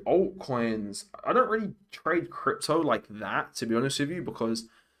trade altcoins? I don't really trade crypto like that, to be honest with you, because,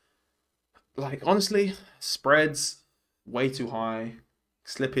 like, honestly, spreads way too high,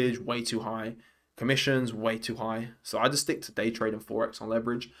 slippage way too high, commissions way too high. So I just stick to day trade and forex on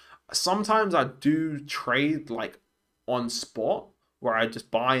leverage. Sometimes I do trade like on spot, where I just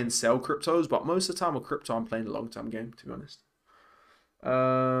buy and sell cryptos, but most of the time with crypto I'm playing a long-term game, to be honest.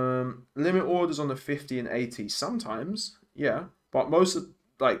 Limit orders on the 50 and 80 sometimes, yeah, but most of,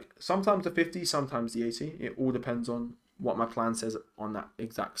 like, sometimes the 50, sometimes the 80. It all depends on what my plan says on that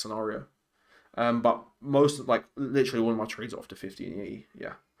exact scenario. But most, like, literally all of my trades are off the 50 and 80,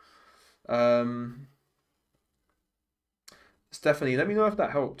 yeah. Stephanie, let me know if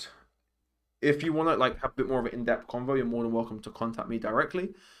that helped. If you want to, like, have a bit more of an in-depth convo, you're more than welcome to contact me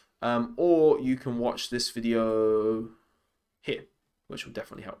directly. Or you can watch this video here, which will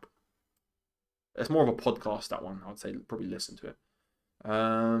definitely help. It's more of a podcast, that one. I would say probably listen to it.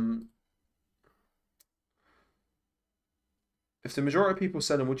 If the majority of people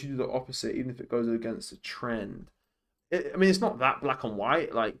sell them, would you do the opposite, even if it goes against the trend? I mean, it's not that black and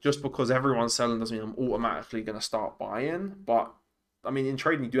white. Like, just because everyone's selling doesn't mean I'm automatically going to start buying. But, I mean, in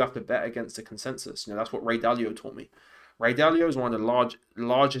trading, you do have to bet against the consensus. You know, that's what Ray Dalio taught me. Ray Dalio is one of the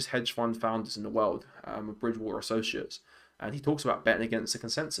largest hedge fund founders in the world, with Bridgewater Associates. And he talks about betting against the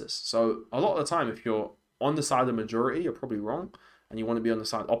consensus. So a lot of the time, if you're on the side of the majority, you're probably wrong. And you want to be on the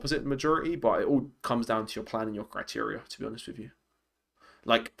side opposite the majority. But it all comes down to your plan and your criteria, to be honest with you.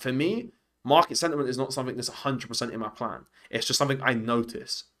 Like, for me, market sentiment is not something that's 100% in my plan. It's just something I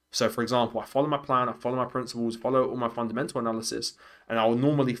notice. So, for example, I follow my plan, I follow my principles, follow all my fundamental analysis, and I will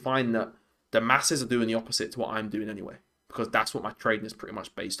normally find that the masses are doing the opposite to what I'm doing anyway, because that's what my trading is pretty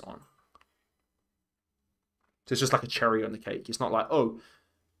much based on. So it's just like a cherry on the cake. It's not like, oh,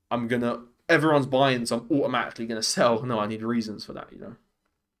 everyone's buying, so I'm automatically going to sell. No, I need reasons for that, you know.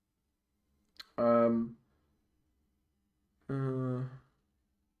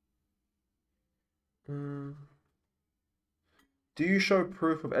 Do you show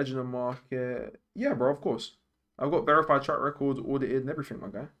proof of edge in the market? Yeah, bro, of course. I've got verified track records, audited, and everything, my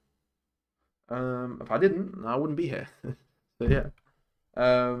guy. If I didn't, I wouldn't be here. So yeah.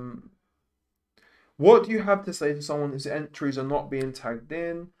 What do you have to say to someone whose entries are not being tagged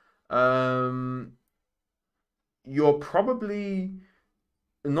in? You're probably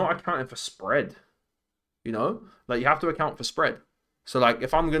not accounting for spread. You know, like, you have to account for spread. So, like,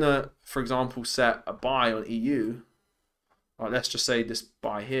 if I'm gonna, for example, set a buy on EU, like, let's just say this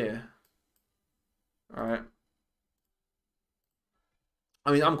buy here, all right?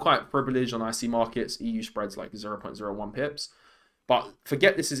 I mean, I'm quite privileged on IC markets. EU spreads like 0.01 pips. But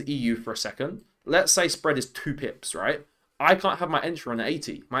forget this is EU for a second. Let's say spread is 2 pips, right? I can't have my entry on the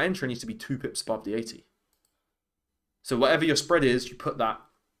 80. My entry needs to be 2 pips above the 80. So whatever your spread is, you put that,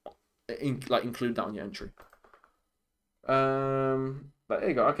 include that on your entry. But there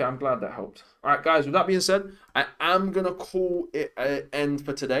you go. Okay, I'm glad that helped. All right, guys. With that being said, I am gonna call it an end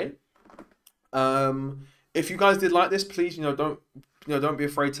for today. If you guys did like this, please, don't be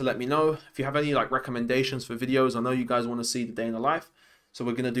afraid to let me know. If you have any like recommendations for videos, I know you guys want to see the day in the life, so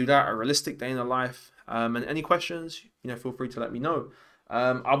we're gonna do that, a realistic day in the life. And any questions, feel free to let me know.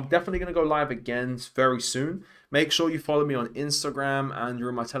 I'm definitely gonna go live again very soon. Make sure you follow me on Instagram and you're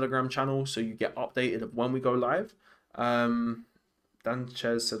in my Telegram channel so you get updated of when we go live. Dan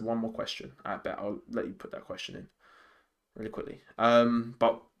Ches said one more question. I bet I'll let you put that question in really quickly.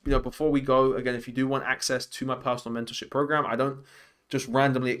 But before we go, again, if you do want access to my personal mentorship program, I don't just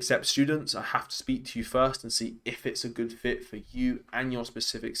randomly accept students. I have to speak to you first and see if it's a good fit for you and your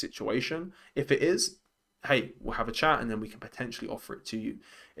specific situation. If it is, hey, we'll have a chat and then we can potentially offer it to you.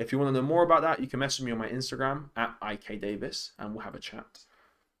 If you want to know more about that, you can message me on my Instagram at IKDavis and we'll have a chat.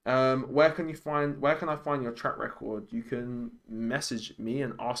 Where can I find your track record? You can message me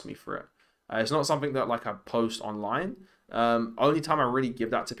and ask me for it. It's not something that like I post online. Only time I really give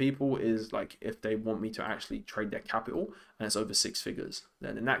that to people is like if they want me to actually trade their capital and it's over 6 figures.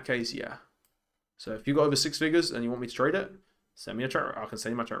 Then in that case, yeah. So if you got over 6 figures and you want me to trade it, send me a track record. I can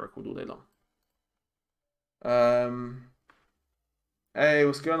send you my track record all day long. Hey,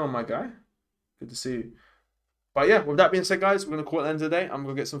 what's going on, my guy? Good to see you. But yeah, with that being said, guys, we're going to call it the end of the day. I'm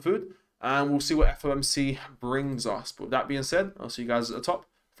going to get some food and we'll see what FOMC brings us. But with that being said, I'll see you guys at the top,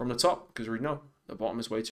 from the top, because we know the bottom is way too